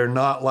if they're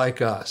not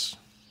like us.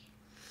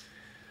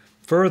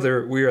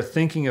 Further, we are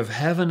thinking of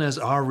heaven as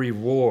our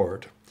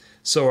reward,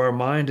 so our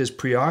mind is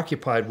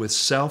preoccupied with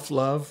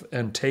self-love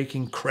and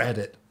taking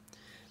credit.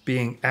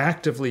 Being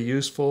actively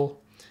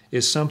useful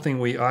is something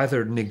we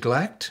either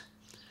neglect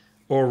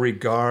or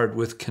regard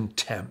with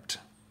contempt.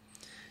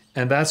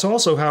 And that's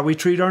also how we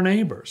treat our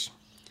neighbors.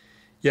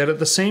 Yet at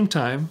the same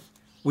time,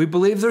 we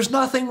believe there's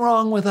nothing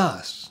wrong with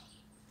us.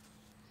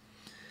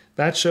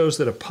 That shows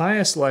that a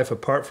pious life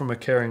apart from a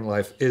caring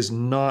life is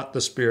not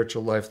the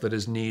spiritual life that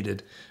is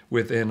needed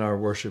within our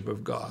worship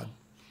of God.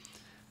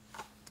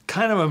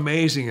 Kind of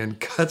amazing and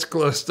cuts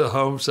close to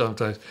home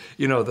sometimes.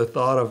 The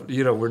thought of,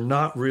 we're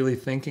not really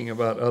thinking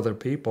about other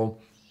people.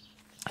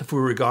 If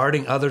we're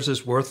regarding others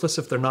as worthless,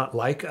 if they're not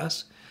like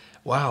us,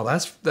 wow,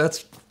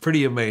 that's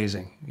pretty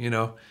amazing.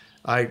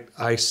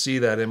 I see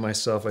that in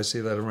myself. I see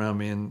that around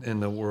me in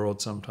the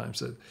world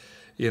sometimes.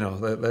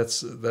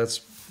 That's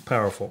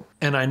powerful.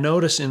 And I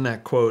notice in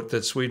that quote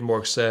that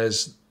Swedenborg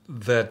says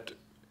that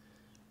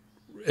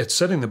it's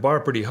setting the bar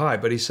pretty high,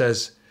 but he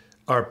says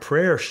our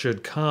prayer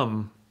should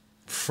come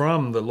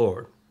from the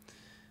Lord.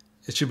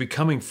 It should be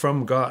coming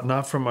from God,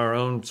 not from our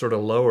own sort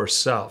of lower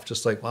self,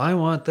 just like, well, I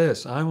want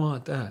this, I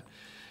want that.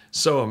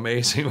 So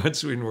amazing what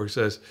Swedenborg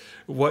says.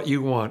 What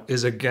you want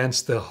is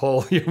against the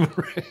whole human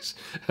race.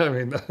 I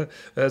mean,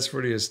 that's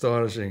pretty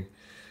astonishing.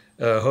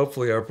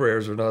 Hopefully our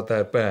prayers are not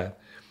that bad.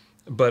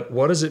 But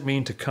what does it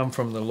mean to come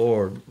from the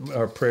Lord,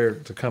 our prayer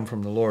to come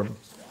from the Lord?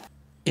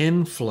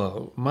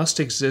 Inflow must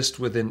exist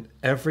within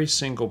every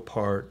single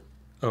part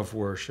of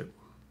worship.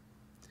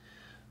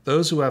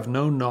 Those who have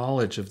no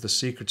knowledge of the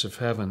secrets of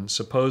heaven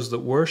suppose that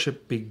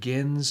worship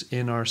begins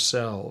in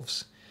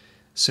ourselves,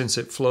 since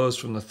it flows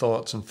from the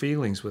thoughts and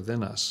feelings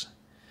within us.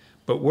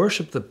 But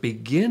worship that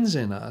begins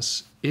in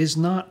us is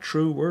not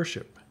true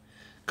worship.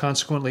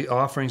 Consequently,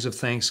 offerings of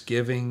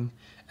thanksgiving,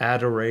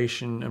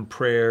 adoration, and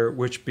prayer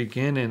which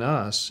begin in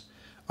us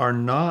are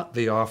not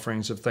the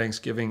offerings of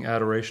thanksgiving,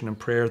 adoration, and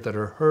prayer that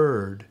are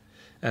heard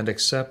and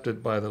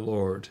accepted by the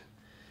Lord.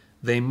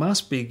 They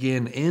must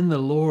begin in the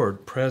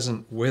Lord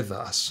present with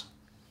us.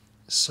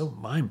 It's so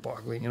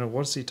mind-boggling.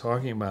 What's he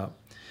talking about?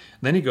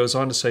 And then he goes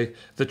on to say,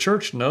 the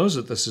church knows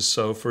that this is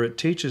so, for it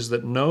teaches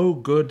that no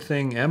good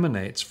thing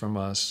emanates from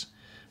us,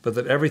 but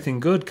that everything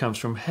good comes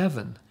from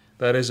heaven.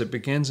 That is, it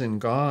begins in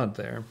God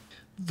there.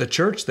 The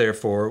church,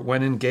 therefore,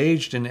 when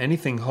engaged in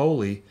anything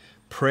holy,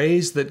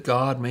 prays that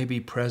God may be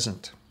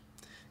present,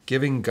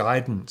 giving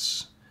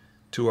guidance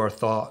to our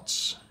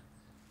thoughts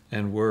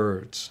and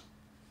words.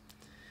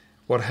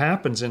 What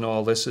happens in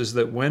all this is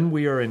that when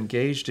we are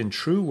engaged in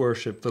true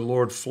worship, the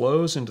Lord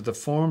flows into the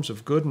forms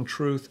of good and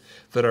truth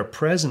that are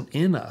present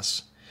in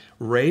us,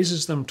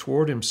 raises them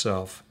toward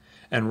himself,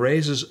 and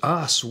raises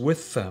us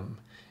with them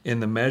in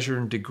the measure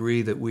and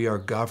degree that we are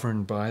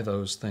governed by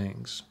those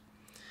things.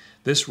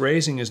 This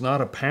raising is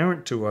not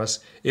apparent to us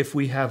if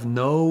we have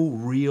no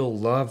real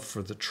love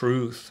for the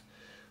truth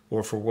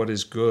or for what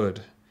is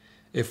good,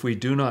 if we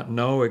do not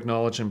know,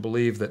 acknowledge, and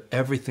believe that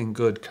everything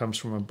good comes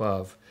from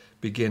above,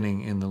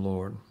 beginning in the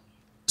Lord.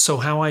 So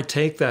how I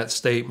take that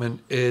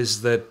statement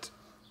is that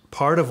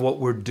part of what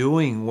we're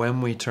doing when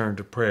we turn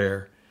to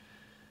prayer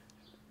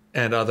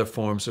and other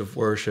forms of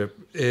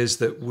worship is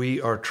that we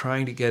are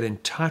trying to get in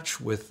touch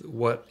with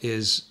what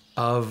is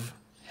of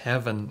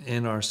heaven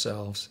in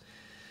ourselves,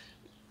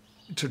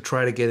 to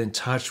try to get in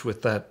touch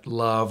with that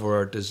love or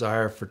our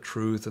desire for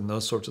truth and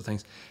those sorts of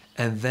things,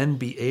 and then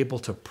be able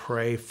to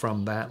pray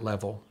from that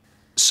level.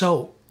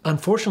 So,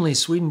 unfortunately,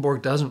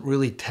 Swedenborg doesn't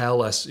really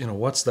tell us,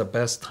 what's the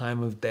best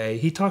time of day.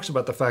 He talks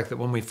about the fact that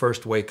when we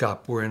first wake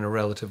up, we're in a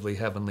relatively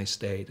heavenly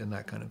state and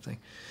that kind of thing.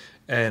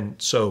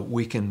 And so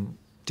we can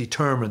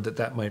determine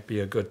that might be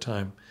a good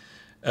time.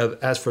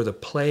 As for the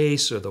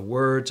place or the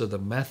words or the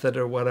method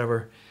or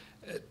whatever,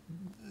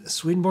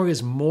 Swedenborg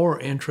is more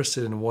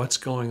interested in what's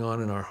going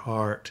on in our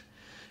heart.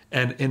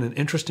 And in an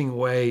interesting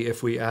way,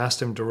 if we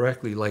asked him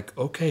directly, like,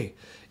 okay,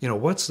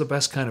 what's the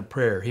best kind of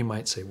prayer? He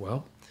might say,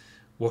 well,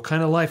 what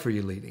kind of life are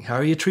you leading? How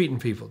are you treating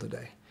people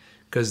today?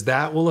 Because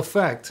that will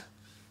affect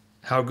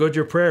how good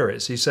your prayer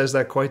is. He says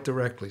that quite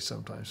directly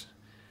sometimes.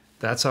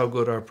 That's how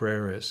good our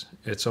prayer is.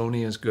 It's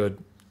only as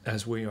good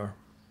as we are.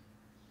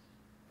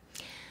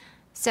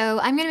 So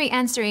I'm going to be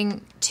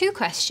answering two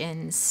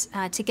questions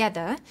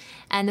together.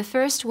 And the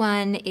first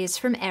one is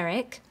from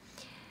Eric.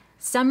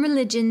 Some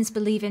religions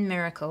believe in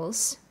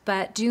miracles,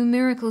 but do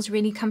miracles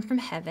really come from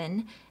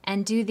heaven?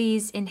 And do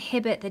these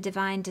inhibit the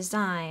divine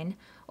design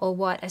or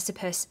what a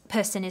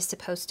person is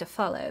supposed to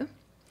follow?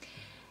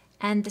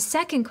 And the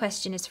second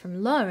question is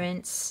from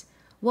Lawrence.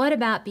 What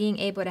about being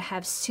able to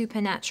have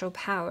supernatural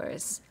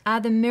powers?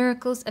 Are the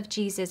miracles of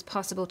Jesus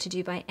possible to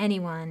do by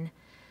anyone?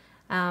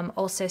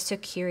 Also so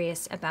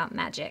curious about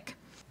magic.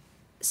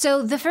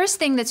 So the first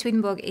thing that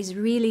Swedenborg is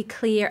really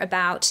clear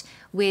about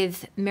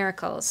with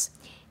miracles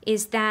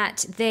is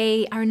that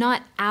they are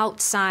not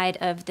outside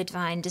of the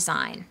divine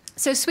design.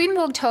 So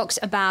Swedenborg talks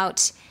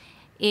about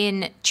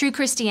in True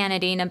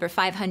Christianity, number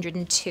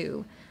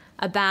 502,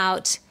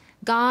 about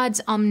God's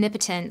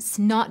omnipotence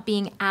not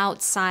being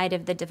outside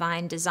of the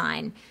divine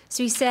design.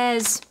 So he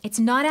says it's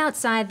not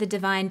outside the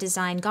divine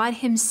design. God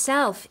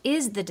himself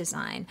is the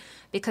design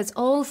because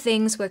all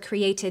things were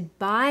created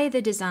by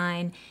the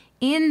design,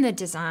 in the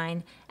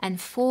design, and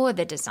for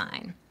the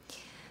design.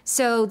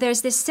 So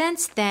there's this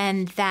sense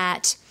then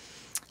that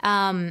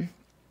the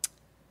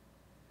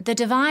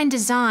divine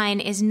design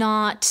is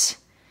not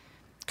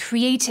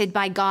created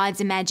by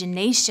God's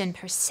imagination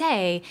per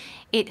se.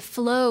 It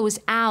flows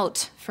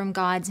out from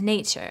God's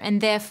nature,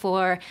 and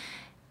therefore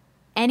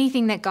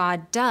anything that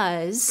God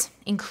does,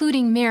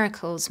 including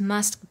miracles,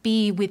 must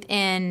be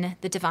within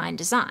the divine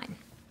design.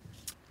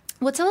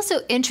 What's also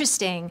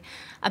interesting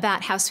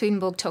about how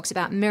Swedenborg talks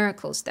about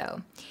miracles,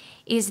 though,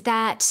 is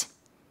that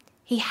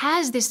he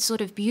has this sort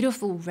of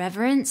beautiful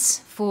reverence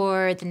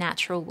for the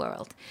natural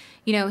world.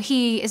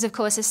 He is, of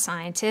course, a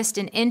scientist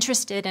and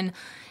interested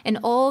in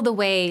all the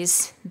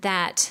ways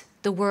that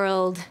the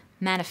world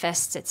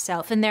manifests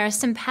itself. And there are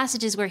some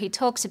passages where he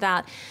talks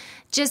about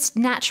just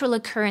natural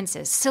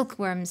occurrences,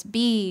 silkworms,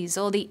 bees,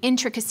 all the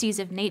intricacies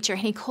of nature.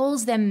 And he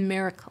calls them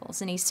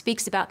miracles, and he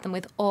speaks about them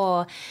with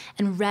awe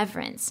and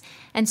reverence.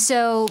 And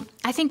so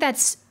I think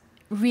that's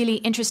a really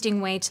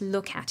interesting way to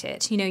look at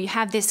it. You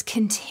have this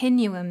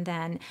continuum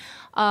then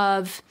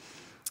of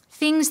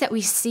things that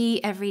we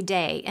see every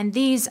day, and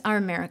these are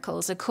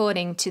miracles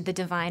according to the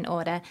divine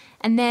order.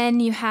 And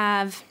then you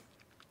have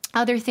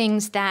other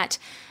things that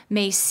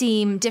may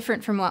seem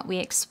different from what we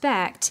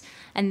expect,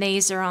 and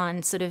these are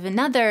on sort of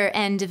another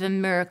end of a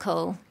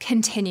miracle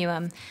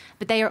continuum,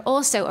 but they are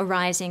also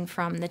arising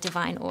from the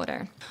divine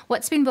order.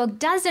 What Swedenborg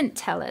doesn't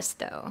tell us,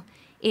 though,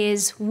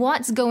 is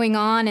what's going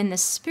on in the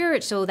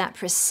spiritual that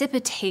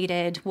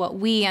precipitated what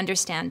we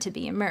understand to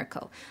be a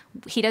miracle.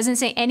 He doesn't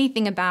say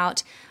anything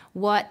about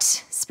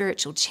what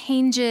spiritual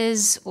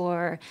changes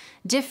or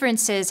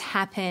differences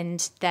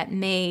happened that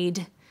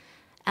made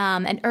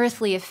an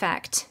earthly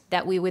effect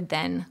that we would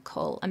then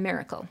call a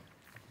miracle.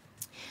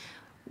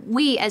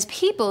 We as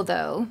people,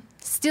 though,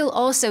 still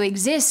also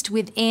exist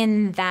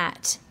within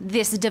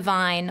this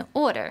divine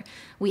order.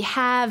 We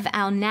have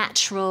our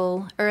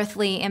natural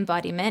earthly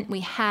embodiment.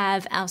 We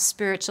have our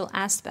spiritual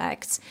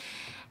aspects.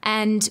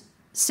 And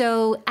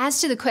so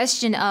as to the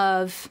question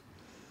of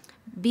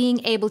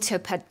being able to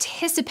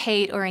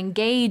participate or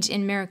engage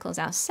in miracles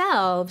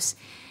ourselves,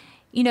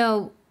 we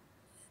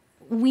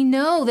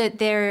know that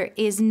there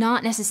is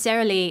not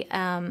necessarily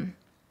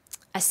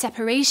a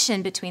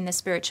separation between the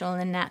spiritual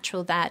and the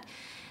natural, that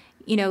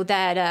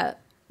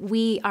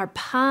we are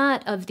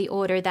part of the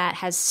order that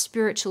has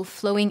spiritual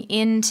flowing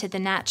into the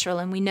natural,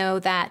 and we know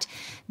that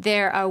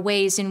there are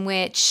ways in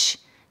which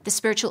the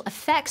spiritual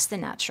affects the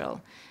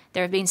natural.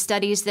 There have been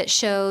studies that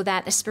show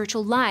that the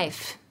spiritual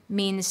life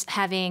means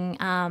having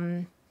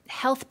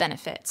health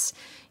benefits,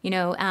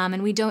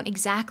 and we don't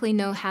exactly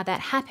know how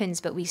that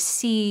happens, but we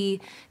see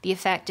the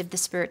effect of the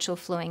spiritual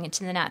flowing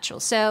into the natural.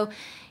 So,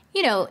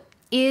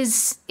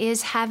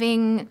 is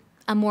having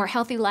a more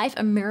healthy life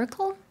a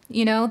miracle?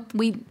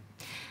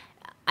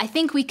 I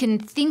think we can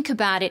think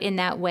about it in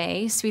that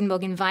way.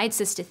 Swedenborg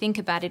invites us to think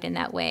about it in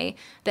that way.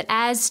 But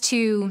as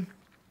to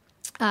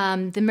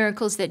the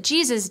miracles that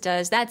Jesus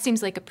does, that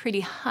seems like a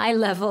pretty high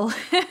level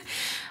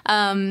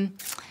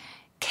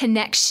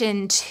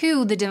connection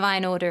to the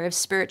divine order of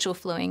spiritual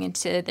flowing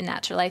into the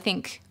natural. I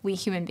think we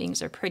human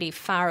beings are pretty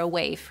far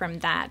away from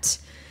that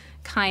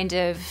kind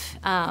of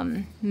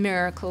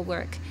miracle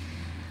work.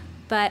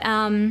 But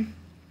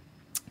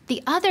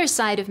the other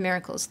side of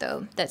miracles,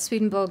 though, that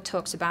Swedenborg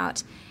talks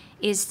about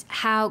is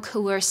how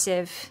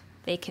coercive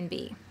they can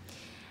be.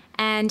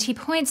 And he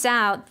points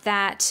out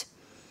that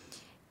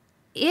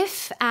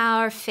if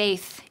our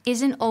faith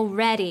isn't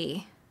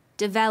already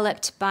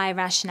developed by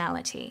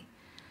rationality,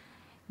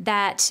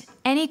 that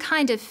any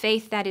kind of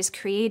faith that is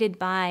created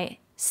by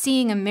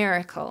seeing a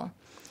miracle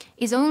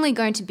is only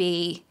going to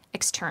be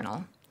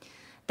external.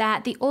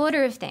 That the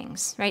order of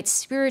things, right,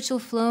 spiritual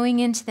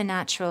flowing into the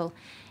natural,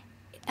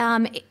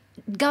 it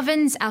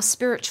governs our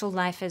spiritual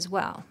life as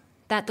well.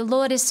 That the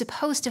Lord is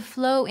supposed to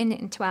flow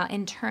into our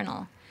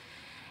internal.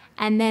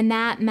 And then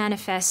that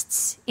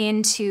manifests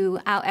into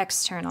our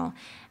external.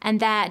 And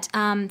that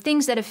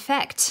things that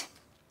affect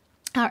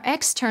our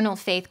external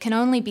faith can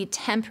only be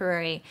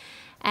temporary.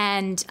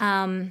 And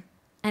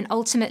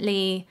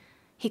ultimately,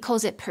 he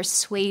calls it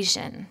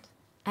persuasion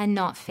and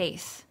not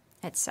faith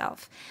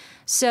itself.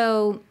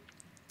 So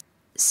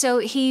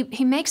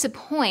he makes a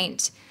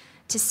point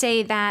to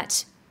say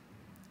that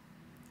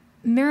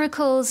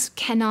miracles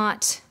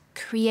cannot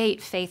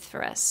create faith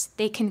for us.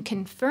 They can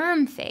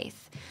confirm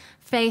faith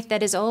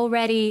that is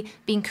already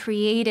being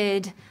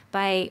created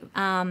by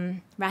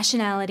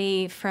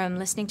rationality from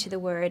listening to the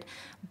word,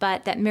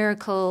 but that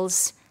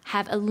miracles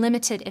have a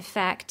limited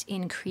effect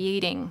in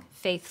creating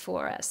faith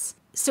for us.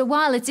 So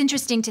while it's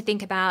interesting to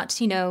think about,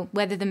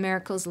 whether the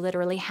miracles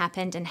literally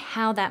happened and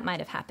how that might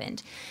have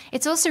happened,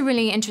 it's also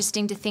really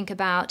interesting to think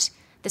about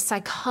the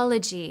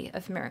psychology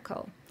of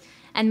miracle.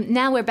 And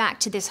now we're back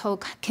to this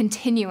whole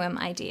continuum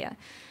idea,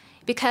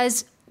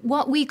 because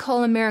what we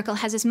call a miracle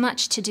has as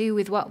much to do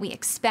with what we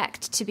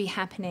expect to be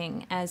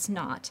happening as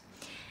not.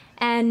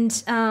 And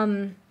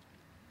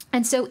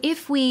so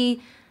if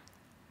we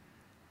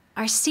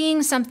are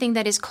seeing something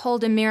that is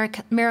called a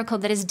miracle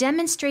that is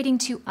demonstrating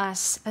to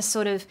us a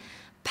sort of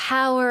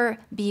power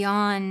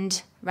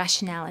beyond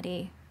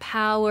rationality,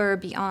 power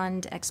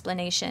beyond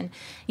explanation,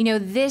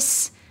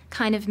 this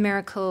kind of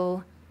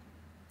miracle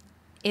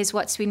is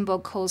what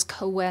Swedenborg calls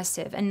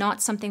coercive and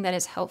not something that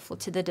is helpful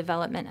to the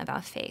development of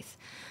our faith.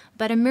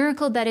 But a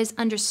miracle that is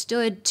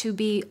understood to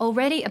be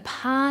already a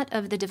part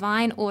of the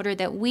divine order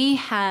that we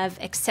have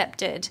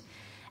accepted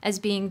as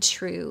being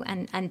true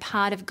and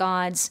part of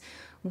God's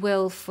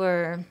will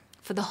for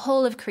the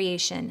whole of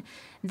creation,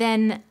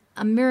 then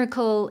a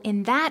miracle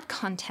in that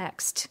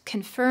context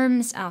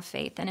confirms our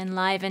faith and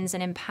enlivens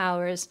and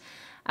empowers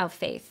our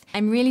faith.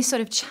 I'm really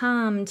sort of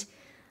charmed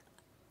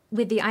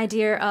with the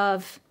idea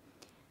of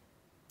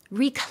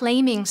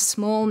reclaiming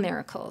small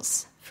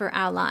miracles for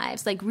our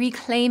lives, like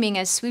reclaiming,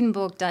 as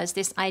Swedenborg does,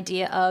 this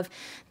idea of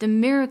the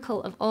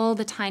miracle of all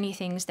the tiny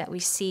things that we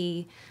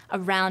see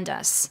around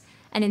us.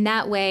 And in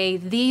that way,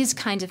 these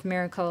kinds of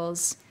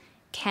miracles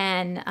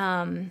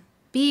can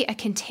be a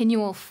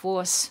continual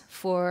force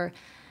for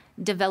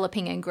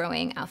developing and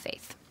growing our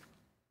faith.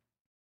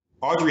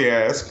 Audrey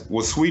asked,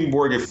 was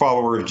Swedenborg a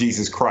follower of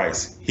Jesus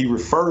Christ? He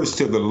refers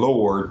to the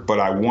Lord, but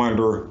I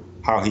wonder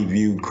how he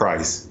viewed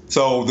Christ.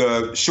 So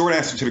the short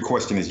answer to the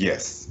question is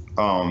yes.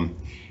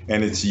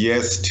 And it's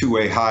yes to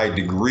a high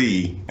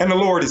degree. And the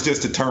Lord is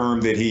just a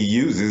term that he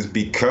uses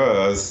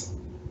because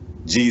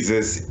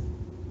Jesus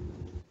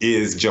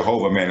is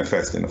Jehovah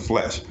manifest in the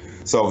flesh.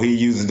 So he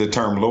uses the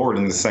term Lord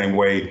in the same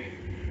way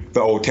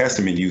the Old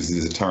Testament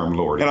uses the term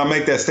Lord. And I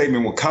make that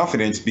statement with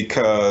confidence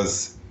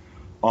because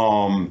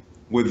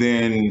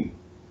within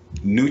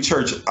New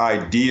Church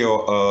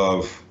ideal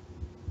of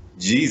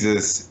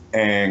Jesus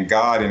and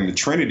God and the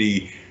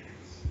Trinity,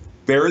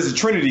 there is a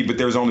Trinity, but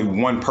there's only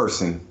one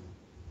person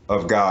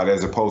of God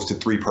as opposed to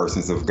three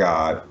persons of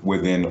God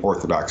within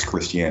Orthodox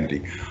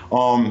Christianity.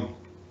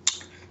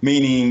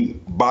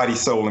 Meaning body,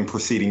 soul, and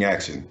preceding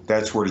action.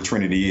 That's where the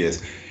Trinity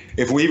is.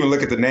 If we even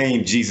look at the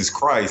name Jesus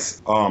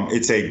Christ,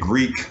 it's a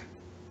Greek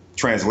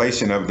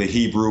translation of the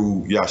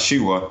Hebrew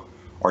Yeshua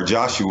or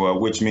Joshua,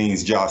 which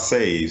means Jah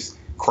saves,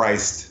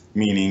 Christ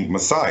meaning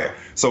Messiah.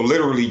 So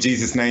literally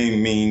Jesus'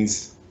 name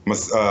means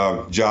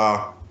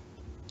Jah,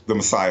 the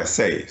Messiah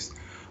saves.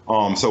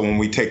 So when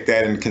we take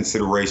that into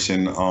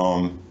consideration,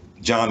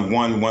 John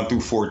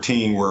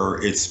 1:1-14,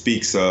 where it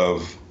speaks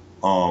of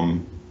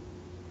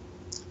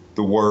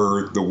the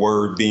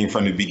word being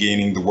from the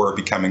beginning, the word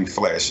becoming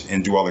flesh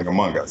and dwelling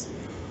among us.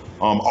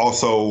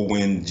 Also,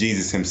 when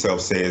Jesus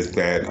himself says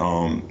that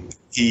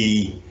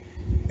he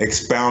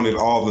expounded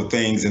all the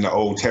things in the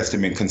Old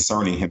Testament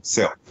concerning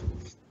himself,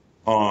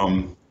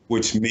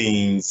 which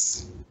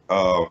means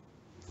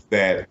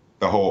that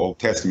the whole Old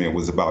Testament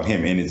was about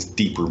him in its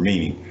deeper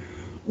meaning.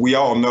 We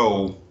all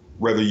know,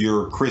 whether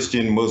you're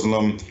Christian,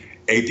 Muslim,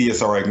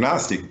 atheist, or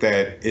agnostic,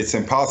 that it's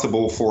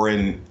impossible for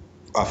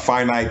a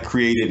finite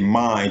created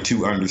mind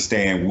to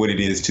understand what it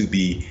is to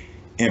be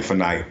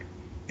infinite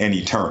and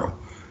eternal.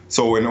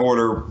 So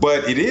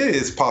but it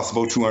is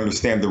possible to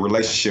understand the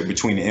relationship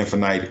between the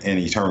infinite and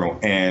eternal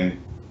and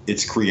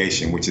its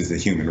creation, which is the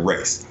human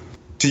race.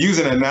 to use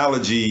an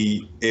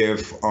analogy,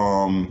 if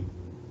a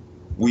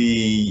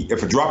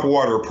drop of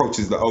water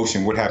approaches the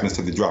ocean, what happens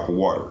to the drop of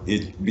water?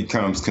 It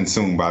becomes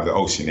consumed by the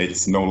ocean.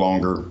 It's no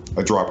longer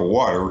a drop of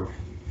water.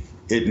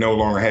 It no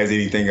longer has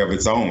anything of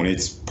its own.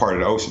 It's part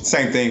of the ocean.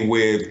 Same thing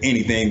with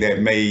anything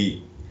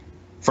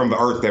from the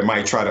earth that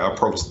might try to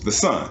approach the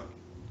sun.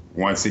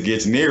 Once it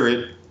gets near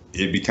it,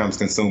 it becomes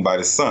consumed by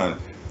the sun.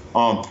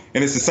 And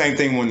it's the same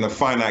thing when anything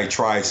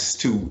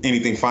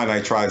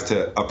finite tries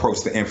to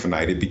approach the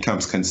infinite, it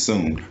becomes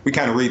consumed. We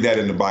kind of read that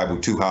in the Bible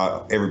too,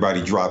 how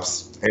everybody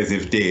drops as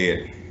if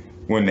dead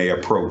when they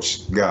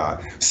approach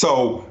God.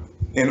 So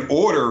in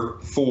order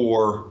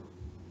for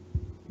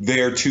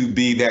there to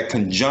be that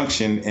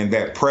conjunction and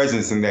that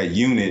presence and that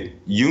union,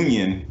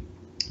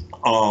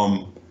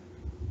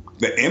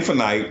 the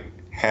infinite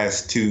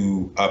has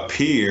to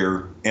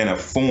appear in a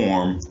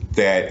form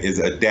that is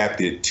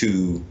adapted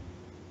to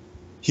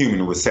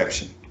human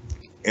reception.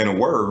 In a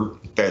word,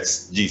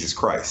 that's Jesus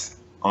Christ,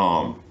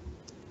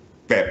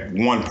 that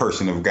one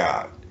person of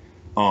God.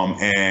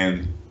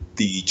 And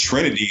the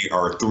Trinity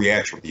are three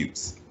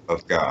attributes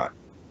of God.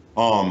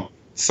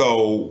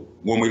 So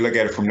when we look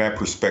at it from that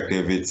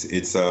perspective,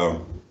 it's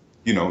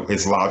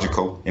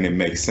logical and it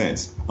makes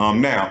sense.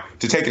 Now,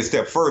 to take it a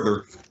step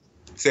further,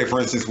 say, for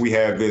instance, we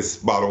have this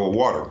bottle of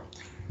water.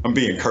 I'm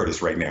being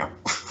Curtis right now.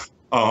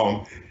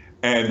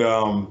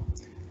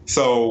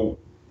 So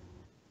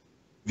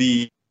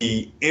the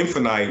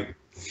infinite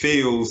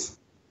fills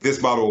this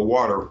bottle of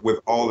water with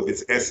all of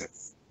its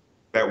essence,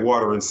 that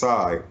water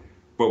inside.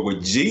 But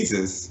with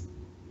Jesus,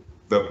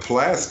 the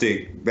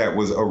plastic that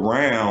was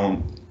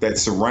around, that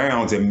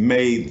surrounds and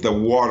made the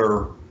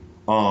water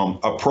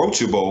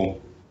approachable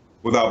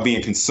without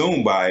being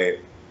consumed by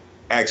it,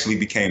 actually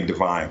became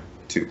divine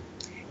too.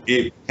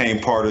 It became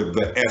part of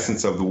the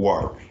essence of the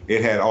water.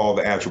 It had all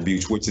the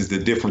attributes, which is the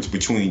difference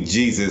between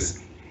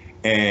Jesus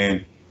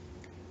and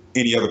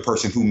any other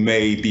person who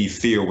may be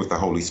filled with the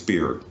Holy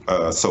Spirit,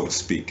 so to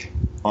speak.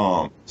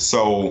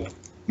 So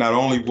not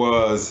only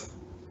was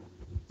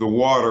the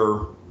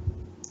water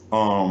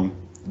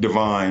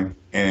divine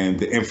and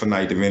the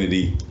infinite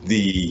divinity,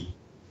 the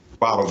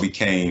bottle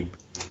became,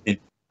 and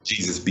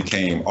Jesus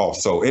became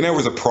also. And there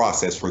was a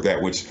process for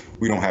that, which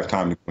we don't have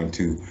time to go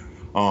into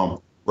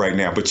right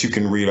now, but you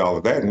can read all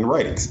of that in the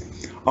writings.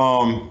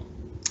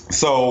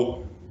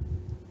 So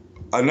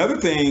another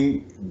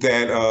thing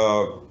that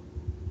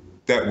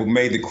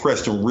made the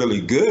question really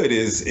good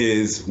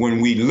is when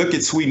we look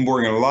at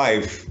Swedenborgian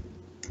life,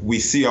 we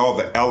see all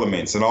the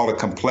elements and all the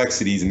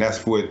complexities, and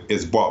that's what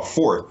is brought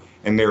forth,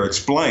 and they're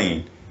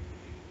explained.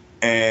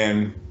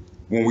 And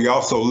when we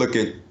also look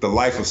at the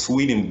life of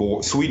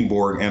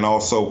Swedenborg and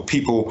also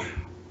people,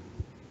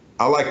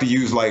 I like to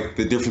use like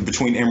the difference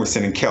between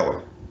Emerson and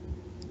Keller.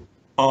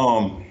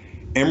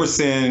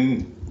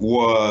 Emerson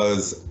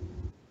was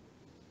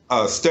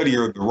a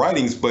studier of the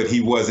writings, but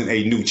he wasn't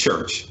a new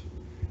church.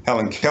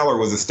 Helen Keller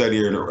was a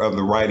studier of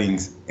the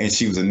writings, and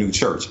she was a new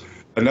church.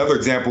 Another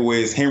example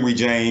is Henry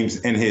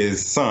James and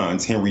his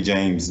sons, Henry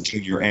James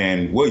Jr.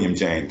 and William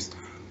James.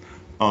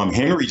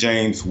 Henry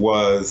James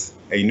was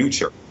a new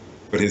church,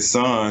 but his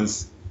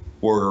sons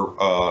were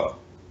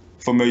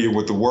familiar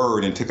with the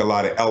word and took a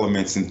lot of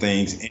elements and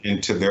things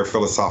into their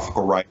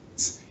philosophical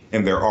writings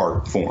and their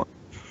art form.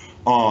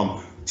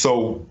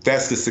 So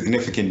that's the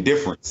significant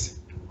difference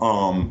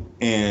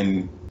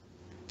in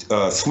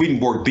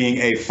Swedenborg being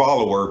a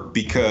follower,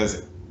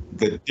 because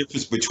the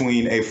difference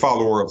between a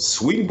follower of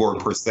Swedenborg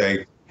per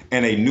se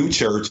and a new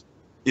church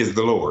is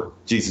the Lord,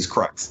 Jesus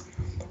Christ.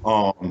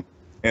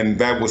 And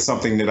that was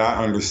something that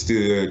I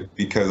understood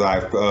because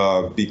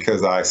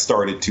I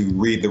started to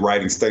read the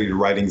writings, study the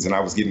writings, and I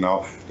was getting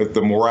all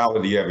the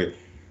morality of it,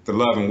 the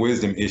love and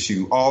wisdom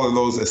issue, all of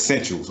those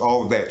essentials,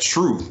 all of that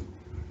truth.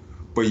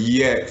 But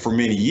yet, for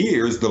many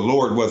years, the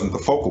Lord wasn't the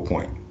focal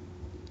point.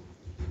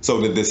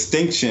 So the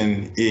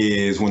distinction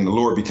is when the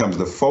Lord becomes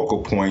the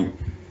focal point,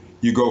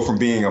 you go from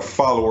being a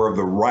follower of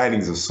the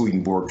writings of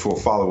Swedenborg to a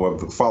follower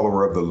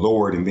of the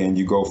Lord, and then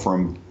you go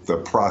from the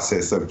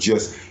process of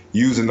just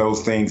using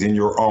those things in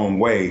your own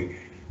way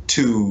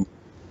to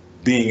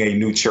being a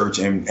new church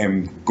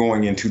and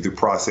going into the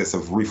process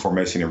of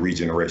reformation and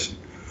regeneration.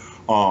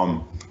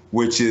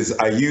 Which is,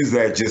 I use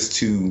that just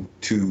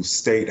to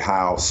state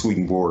how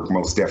Swedenborg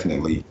most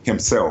definitely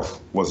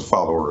himself was a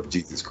follower of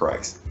Jesus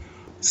Christ.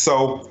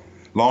 So,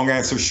 long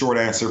answer, short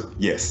answer,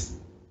 yes.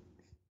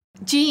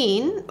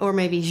 Jean, or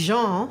maybe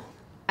Jean,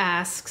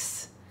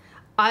 asks,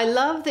 I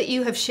love that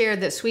you have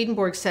shared that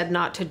Swedenborg said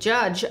not to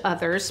judge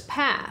others'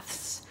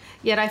 paths,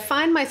 yet I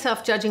find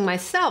myself judging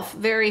myself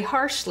very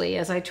harshly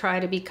as I try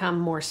to become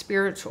more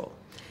spiritual.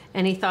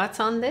 Any thoughts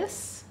on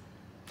this?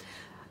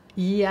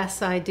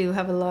 Yes, I do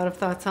have a lot of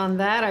thoughts on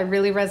that. I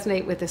really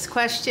resonate with this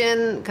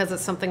question because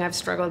it's something I've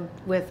struggled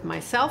with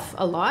myself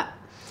a lot.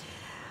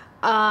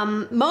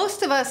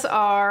 Most of us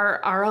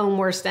are our own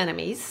worst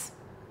enemies,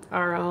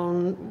 our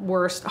own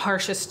worst,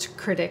 harshest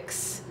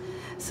critics.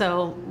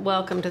 So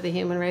welcome to the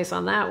human race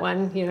on that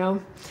one, you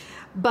know.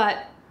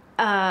 But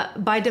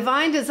by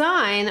divine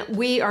design,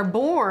 we are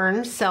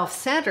born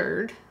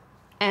self-centered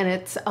and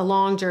it's a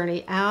long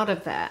journey out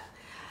of that.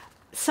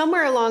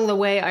 Somewhere along the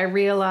way, I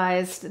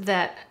realized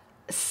that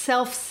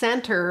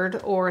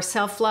self-centered or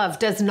self-love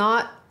does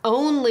not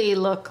only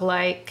look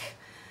like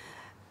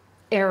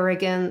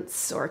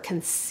arrogance or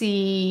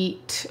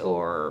conceit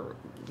or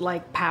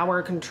like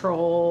power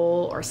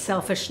control or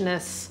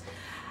selfishness.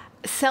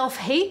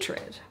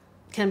 Self-hatred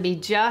can be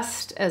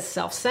just as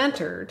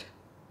self-centered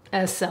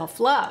as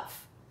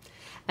self-love.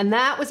 And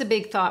that was a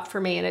big thought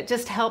for me, and it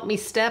just helped me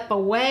step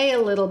away a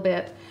little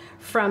bit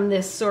from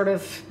this sort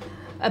of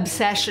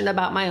obsession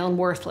about my own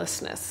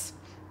worthlessness.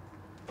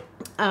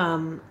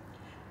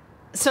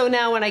 So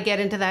now when I get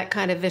into that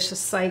kind of vicious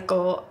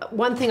cycle,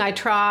 one thing I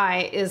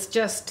try is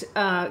just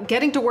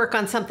getting to work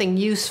on something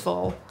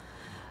useful,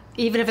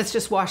 even if it's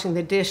just washing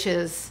the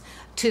dishes,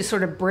 to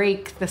sort of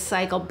break the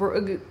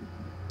cycle,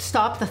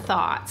 stop the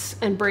thoughts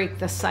and break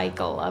the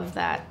cycle of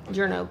that,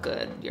 you're no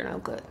good, you're no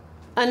good.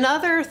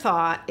 Another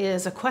thought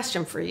is a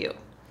question for you.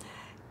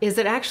 Is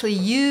it actually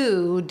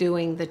you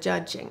doing the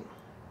judging?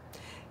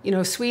 You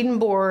know,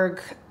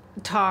 Swedenborg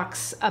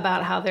talks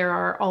about how there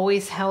are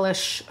always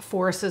hellish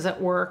forces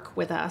at work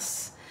with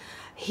us.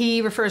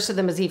 He refers to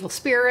them as evil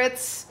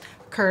spirits.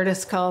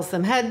 Curtis calls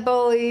them head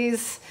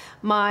bullies.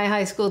 My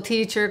high school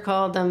teacher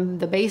called them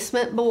the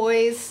basement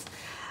boys.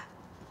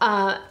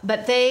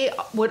 But they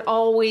would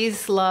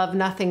always love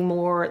nothing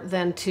more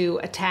than to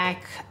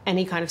attack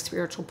any kind of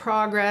spiritual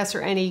progress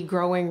or any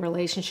growing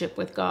relationship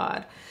with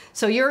God.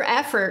 So your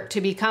effort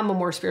to become a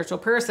more spiritual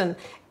person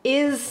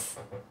is,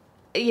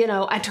 you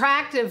know,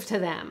 attractive to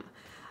them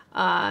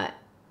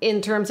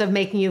in terms of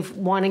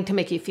wanting to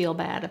make you feel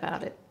bad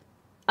about it.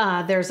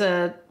 There's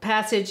a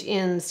passage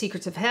in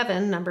Secrets of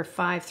Heaven, number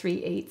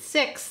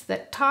 5386,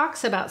 that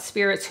talks about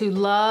spirits who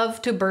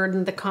love to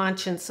burden the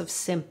conscience of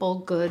simple,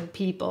 good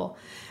people,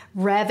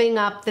 revving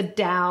up the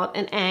doubt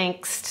and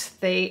angst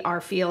they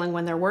are feeling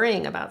when they're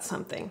worrying about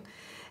something.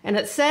 And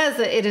it says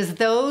that it is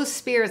those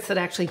spirits that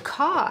actually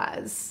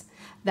cause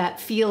that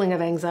feeling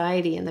of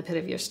anxiety in the pit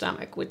of your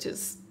stomach, which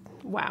is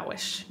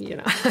wowish, you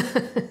know.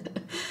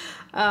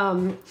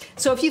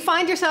 So if you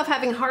find yourself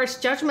having harsh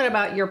judgment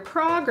about your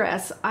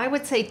progress, I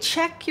would say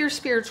check your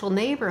spiritual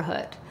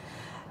neighborhood,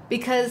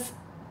 because,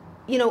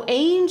 you know,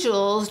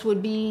 angels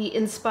would be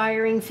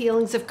inspiring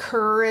feelings of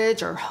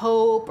courage or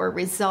hope or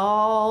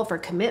resolve or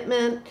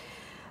commitment.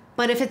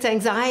 But if it's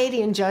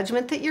anxiety and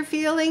judgment that you're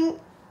feeling,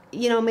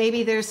 you know,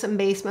 maybe there's some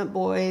basement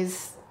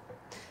boys,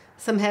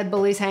 some head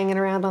bullies hanging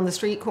around on the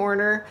street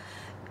corner,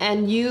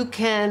 and you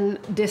can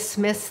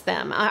dismiss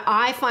them.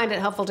 I find it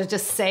helpful to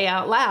just say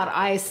out loud,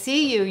 I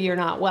see you, you're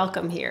not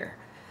welcome here.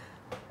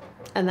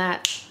 And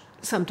that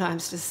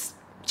sometimes just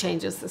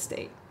changes the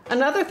state.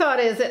 Another thought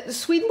is that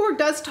Swedenborg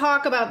does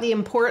talk about the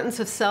importance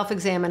of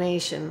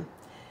self-examination,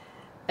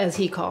 as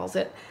he calls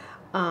it.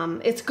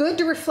 It's good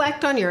to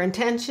reflect on your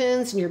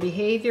intentions and your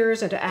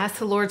behaviors and to ask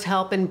the Lord's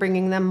help in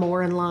bringing them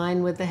more in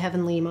line with the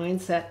heavenly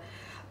mindset.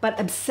 But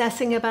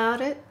obsessing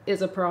about it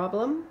is a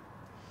problem.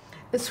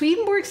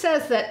 Swedenborg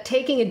says that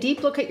taking a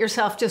deep look at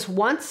yourself just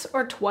once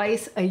or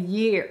twice a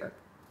year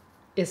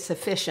is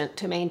sufficient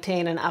to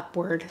maintain an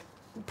upward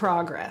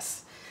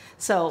progress.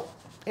 So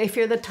if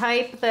you're the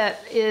type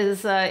that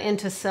is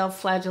into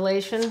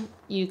self-flagellation,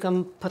 you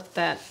can put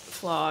that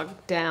flog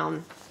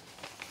down.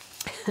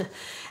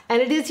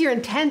 And it is your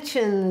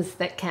intentions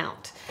that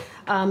count.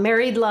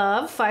 Married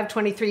Love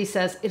 523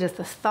 says, it is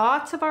the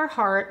thoughts of our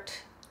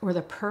heart or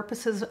the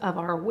purposes of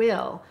our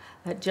will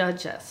that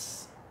judge us.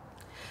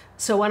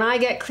 So when I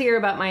get clear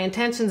about my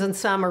intentions in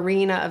some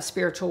arena of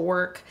spiritual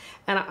work,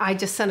 and I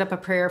just send up a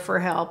prayer for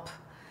help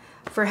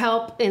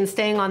in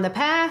staying on the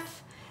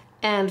path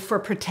and for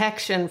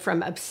protection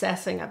from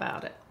obsessing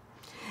about it.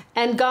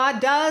 And God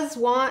does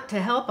want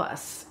to help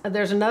us.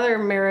 There's another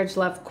Marriage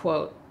Love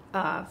quote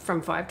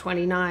from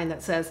 529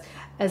 that says,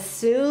 as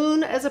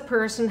soon as a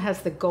person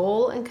has the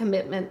goal and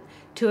commitment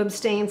to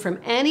abstain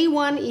from any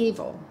one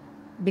evil,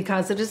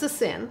 because it is a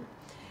sin,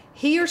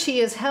 he or she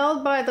is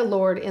held by the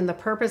Lord in the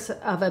purpose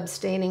of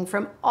abstaining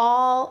from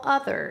all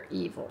other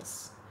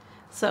evils.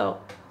 So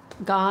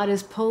God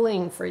is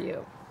pulling for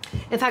you.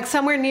 In fact,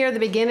 somewhere near the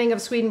beginning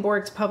of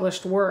Swedenborg's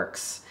published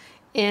works,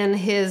 in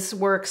his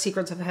work,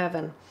 Secrets of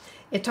Heaven,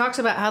 it talks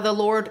about how the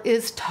Lord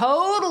is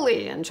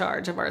totally in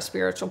charge of our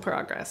spiritual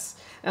progress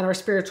and our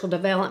spiritual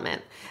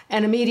development.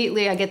 And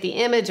immediately I get the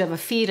image of a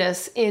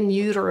fetus in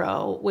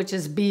utero, which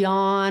is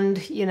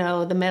beyond, you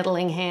know, the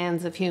meddling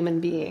hands of human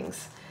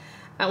beings.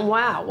 And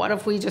wow, what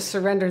if we just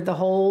surrendered the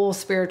whole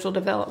spiritual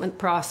development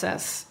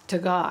process to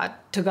God,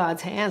 to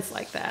God's hands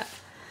like that?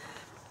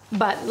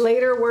 But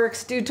later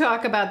works do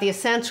talk about the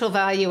essential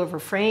value of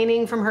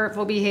refraining from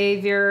hurtful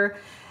behavior.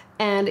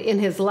 And in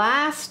his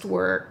last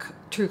work,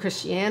 True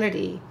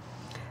Christianity,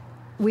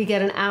 we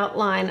get an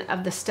outline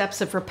of the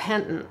steps of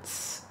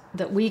repentance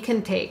that we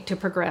can take to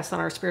progress on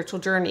our spiritual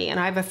journey. And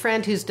I have a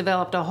friend who's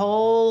developed a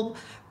whole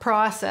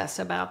process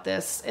about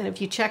this. And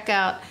if you check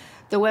out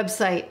the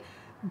website,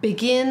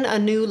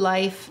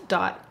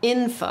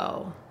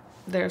 beginanewlife.info,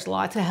 there's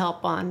lots of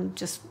help on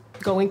just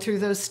going through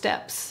those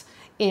steps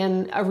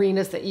in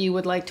arenas that you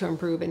would like to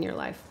improve in your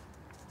life.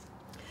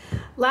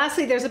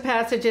 Lastly, there's a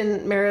passage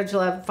in Marriage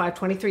Love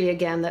 523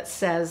 again that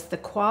says the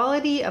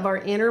quality of our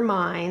inner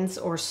minds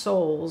or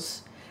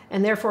souls,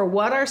 and therefore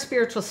what our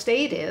spiritual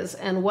state is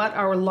and what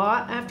our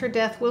lot after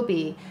death will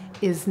be,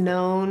 is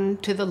known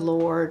to the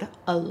Lord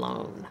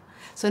alone.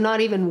 So not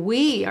even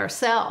we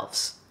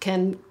ourselves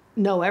can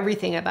know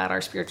everything about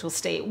our spiritual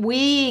state.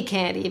 We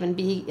can't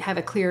even have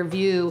a clear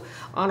view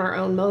on our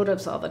own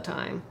motives all the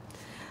time.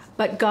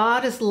 But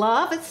God is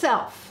love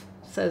itself,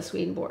 says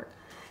Swedenborg,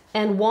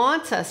 and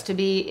wants us to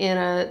be in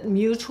a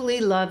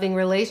mutually loving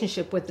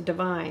relationship with the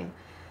divine.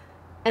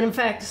 And in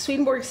fact,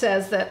 Swedenborg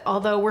says that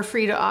although we're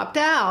free to opt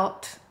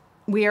out,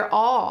 we are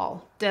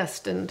all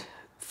destined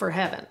for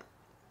heaven.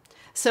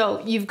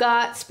 So you've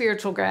got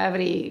spiritual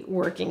gravity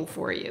working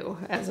for you,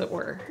 as it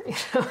were.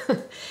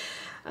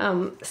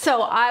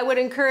 So I would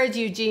encourage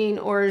you, Jean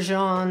or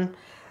Jean,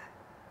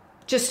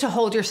 just to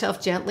hold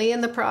yourself gently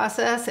in the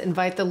process,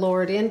 invite the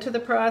Lord into the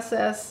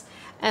process,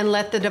 and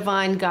let the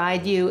divine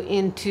guide you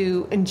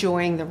into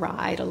enjoying the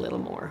ride a little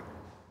more.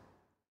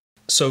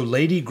 So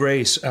Lady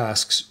Grace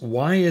asks,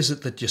 why is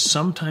it that you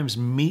sometimes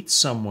meet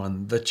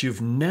someone that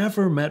you've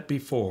never met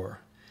before,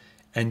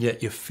 and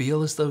yet you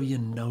feel as though you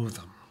know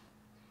them?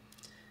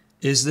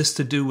 Is this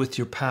to do with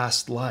your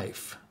past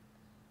life?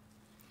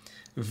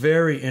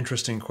 Very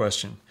interesting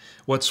question.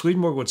 What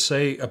Swedenborg would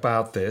say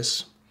about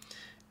this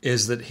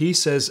is that he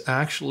says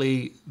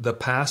actually the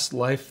past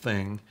life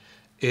thing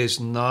is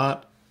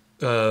not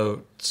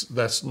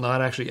that's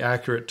not actually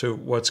accurate to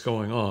what's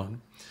going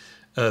on.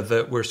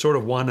 That we're sort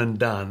of one and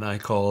done, I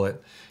call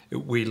it.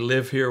 We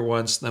live here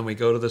once, then we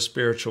go to the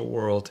spiritual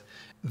world.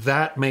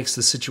 That makes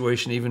the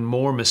situation even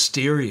more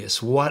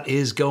mysterious. What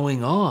is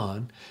going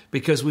on?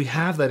 Because we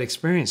have that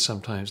experience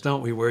sometimes,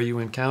 don't we? Where you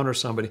encounter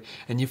somebody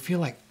and you feel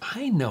like,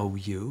 I know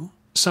you.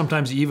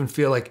 Sometimes you even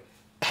feel like,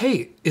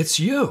 hey, it's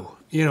you.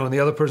 And the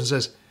other person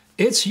says,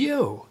 it's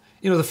you.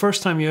 The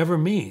first time you ever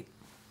meet.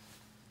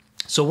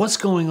 So what's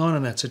going on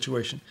in that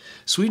situation?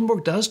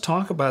 Swedenborg does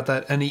talk about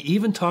that, and he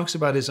even talks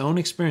about his own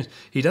experience.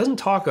 He doesn't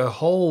talk a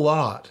whole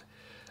lot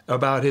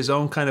about his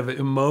own kind of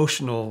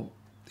emotional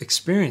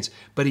experience,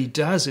 but he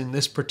does in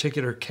this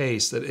particular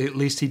case, that at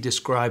least he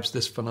describes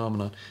this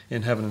phenomenon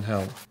in Heaven and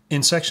Hell.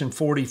 In section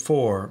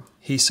 44,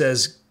 he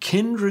says,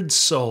 kindred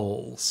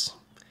souls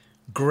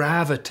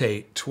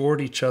gravitate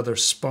toward each other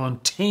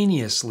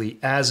spontaneously,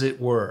 as it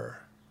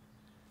were.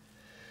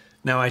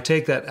 Now, I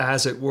take that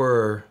as it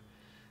were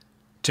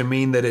to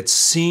mean that it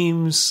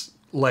seems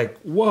like,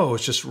 whoa,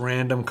 it's just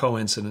random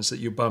coincidence that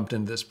you bumped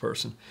into this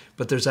person.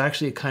 But there's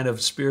actually a kind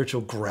of spiritual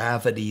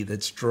gravity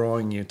that's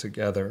drawing you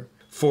together.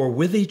 For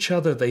with each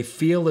other they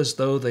feel as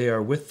though they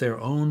are with their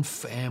own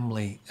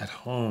family at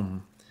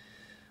home,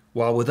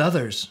 while with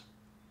others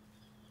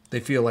they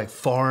feel like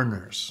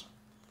foreigners,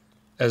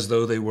 as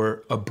though they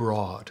were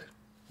abroad,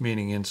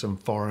 meaning in some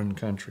foreign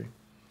country.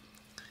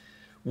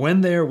 When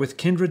they are with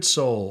kindred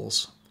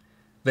souls,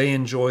 they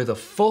enjoy the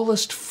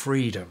fullest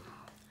freedom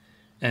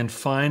and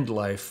find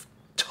life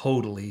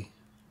totally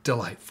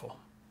delightful.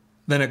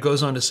 Then it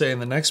goes on to say in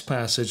the next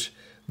passage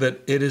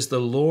that it is the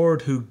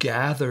Lord who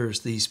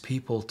gathers these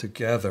people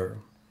together.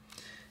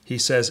 He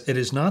says, it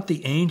is not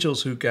the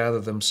angels who gather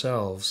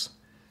themselves,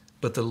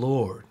 but the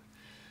Lord.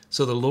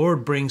 So the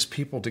Lord brings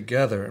people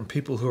together, and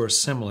people who are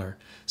similar.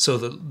 So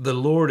the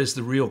Lord is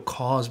the real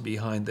cause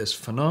behind this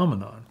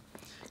phenomenon,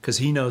 because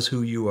he knows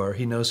who you are.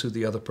 He knows who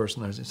the other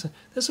person is. He said,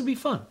 this will be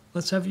fun.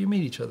 Let's have you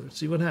meet each other,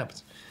 see what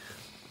happens.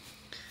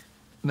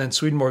 And then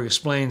Swedenborg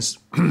explains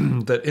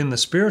that in the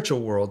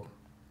spiritual world,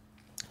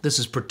 this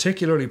is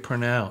particularly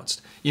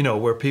pronounced,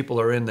 where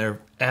people are in their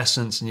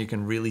essence and you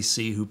can really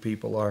see who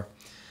people are.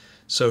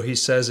 So he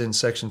says in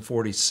section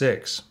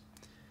 46,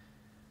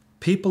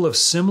 people of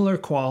similar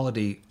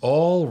quality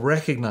all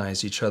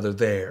recognize each other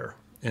there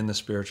in the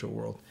spiritual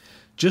world,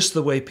 just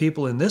the way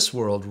people in this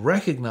world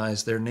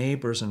recognize their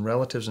neighbors and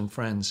relatives and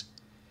friends,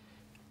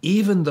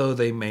 even though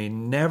they may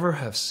never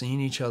have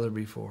seen each other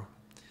before.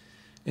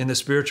 In the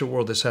spiritual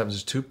world, this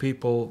happens. Two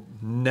people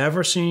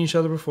never seen each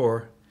other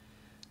before,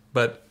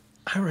 but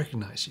I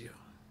recognize you.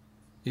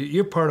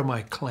 You're part of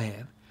my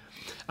clan.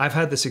 I've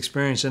had this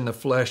experience in the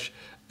flesh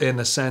in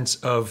the sense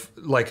of,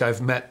 like,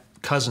 I've met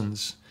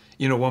cousins.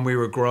 When we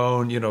were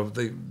grown,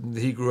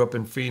 he grew up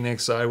in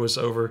Phoenix, I was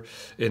over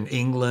in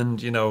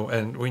England,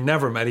 and we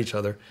never met each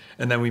other.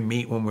 And then we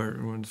meet when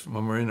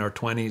we're in our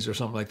 20s or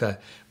something like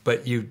that.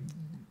 But you're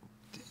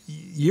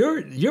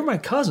my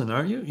cousin,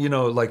 aren't you?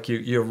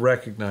 You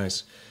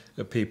recognize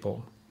the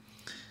people.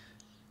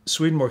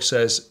 Swedenborg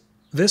says,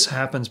 this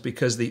happens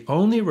because the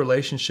only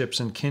relationships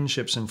and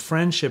kinships and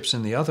friendships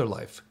in the other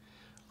life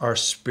are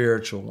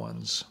spiritual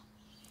ones.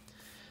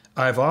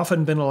 I've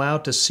often been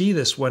allowed to see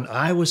this when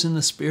I was in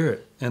the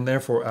spirit, and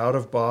therefore out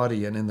of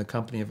body and in the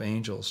company of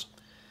angels.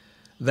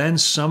 Then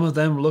some of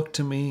them looked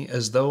to me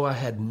as though I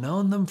had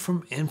known them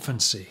from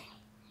infancy,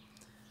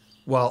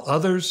 while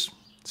others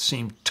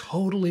seemed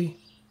totally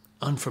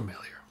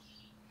unfamiliar.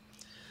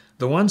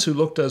 The ones who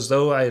looked as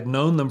though I had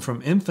known them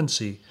from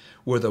infancy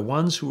were the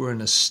ones who were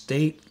in a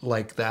state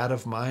like that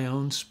of my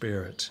own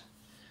spirit,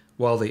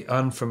 while the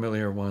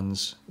unfamiliar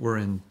ones were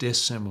in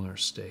dissimilar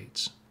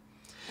states.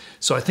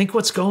 So I think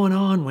what's going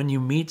on when you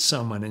meet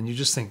someone and you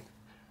just think,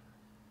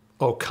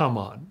 oh, come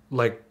on,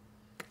 like,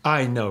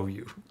 I know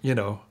you, you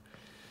know.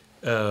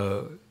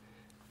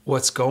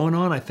 What's going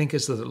on, I think,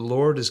 is that the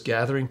Lord is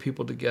gathering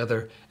people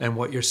together, and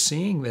what you're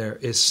seeing there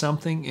is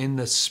something in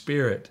the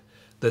Spirit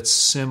that's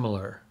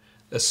similar,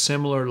 a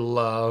similar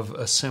love,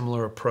 a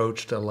similar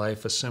approach to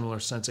life, a similar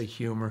sense of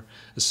humor,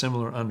 a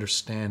similar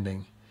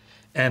understanding.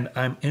 And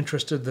I'm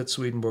interested that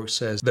Swedenborg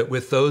says that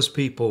with those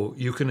people,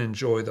 you can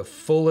enjoy the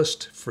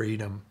fullest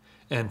freedom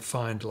and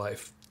find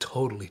life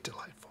totally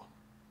delightful.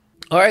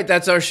 All right,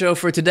 that's our show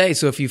for today.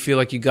 So if you feel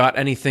like you got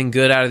anything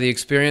good out of the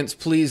experience,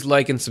 please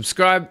like and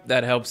subscribe.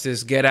 That helps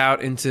us get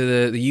out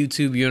into the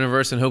YouTube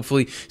universe, and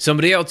hopefully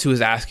somebody else who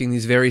is asking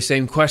these very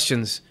same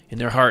questions in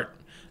their heart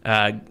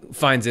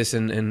finds this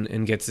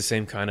and gets the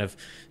same kind of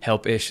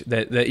help-ish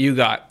that you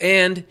got.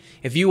 And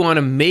if you want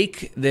to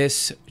make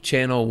this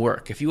channel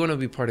work, if you want to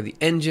be part of the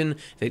engine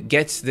that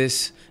gets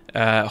this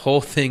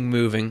whole thing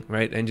moving,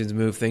 right? Engines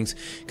move things.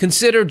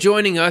 Consider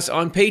joining us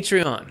on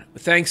Patreon.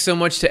 Thanks so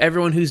much to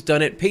everyone who's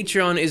done it.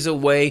 Patreon is a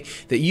way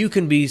that you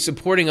can be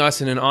supporting us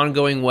in an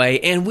ongoing way,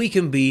 and we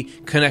can be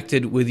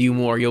connected with you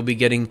more. You'll be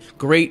getting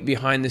great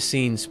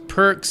behind-the-scenes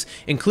perks,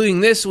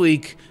 including this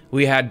week,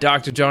 we had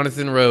Dr.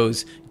 Jonathan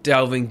Rose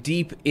delving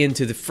deep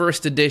into the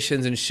first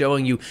editions and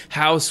showing you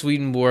how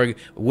Swedenborg,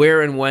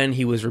 where and when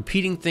he was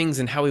repeating things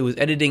and how he was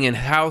editing and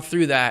how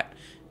through that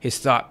his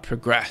thought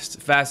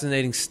progressed.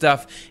 Fascinating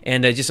stuff,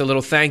 and just a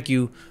little thank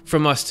you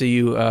from us to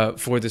you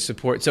for the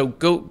support. So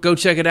go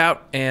check it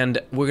out, and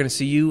we're going to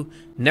see you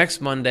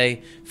next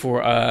Monday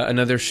for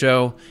another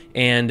show.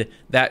 And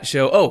that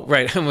show, oh,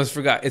 right, I almost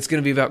forgot. It's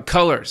going to be about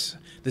colors,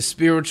 the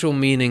spiritual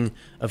meaning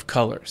of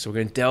color. So we're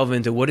going to delve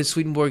into what did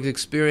Swedenborg's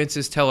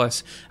experiences tell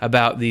us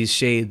about these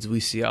shades we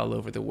see all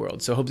over the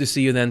world. So hope to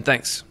see you then.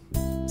 Thanks.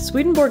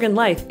 Swedenborg in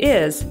Life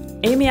is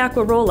Amy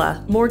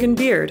Aquarola, Morgan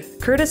Beard,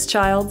 Curtis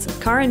Childs,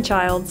 Karen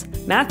Childs,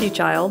 Matthew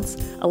Childs,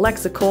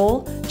 Alexa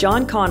Cole,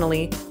 John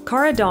Connolly,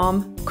 Cara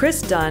Dahm,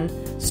 Chris Dunn,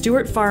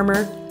 Stuart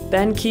Farmer,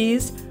 Ben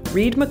Keys,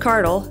 Reed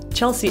McCardle,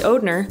 Chelsea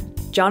Odner,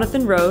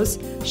 Jonathan Rose,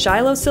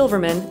 Shiloh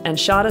Silverman, and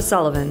Shada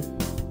Sullivan.